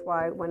 And that's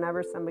why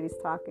whenever somebody's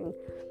talking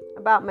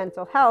about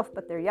mental health,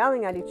 but they're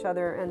yelling at each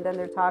other, and then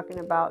they're talking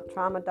about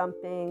trauma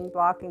dumping,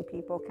 blocking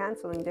people,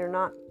 canceling, they're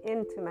not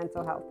into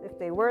mental health. If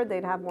they were,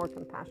 they'd have more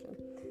compassion,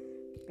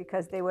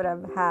 because they would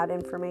have had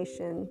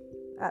information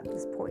at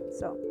this point.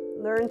 So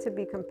learn to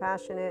be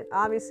compassionate.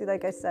 Obviously,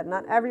 like I said,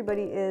 not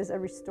everybody is a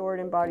restored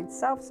embodied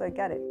self, so I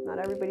get it. Not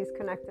everybody's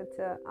connected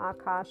to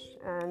Akash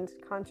and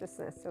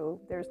consciousness, so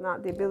there's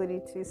not the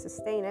ability to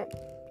sustain it,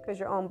 because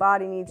your own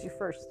body needs you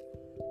first.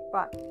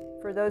 But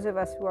for those of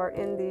us who are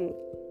in the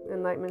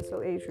Enlightenment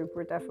Soul Age group,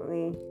 we're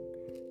definitely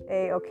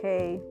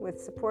okay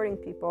with supporting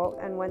people.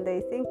 And when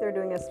they think they're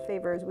doing us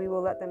favors, we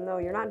will let them know,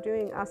 you're not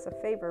doing us a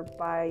favor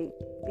by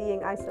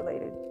being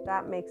isolated.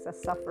 That makes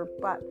us suffer,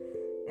 but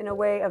in a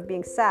way of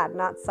being sad,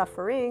 not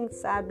suffering,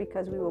 sad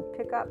because we will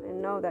pick up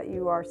and know that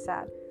you are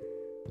sad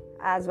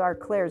as our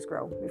clairs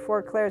grow.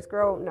 Before clairs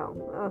grow,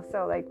 no.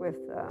 So like with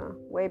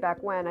way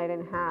back when, I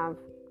didn't have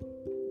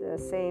the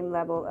same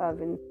level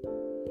of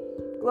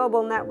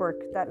global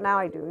network that now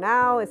I do.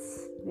 Now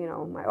it's,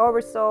 my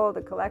oversoul,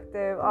 the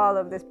collective, all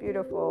of this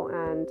beautiful.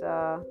 And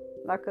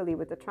luckily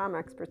with the trauma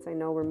experts, I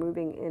know we're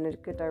moving in a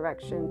good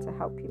direction to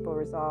help people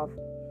resolve,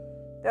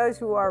 those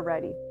who are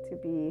ready to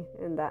be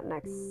in that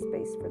next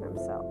space for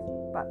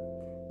themselves. But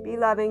be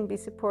loving, be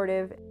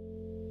supportive.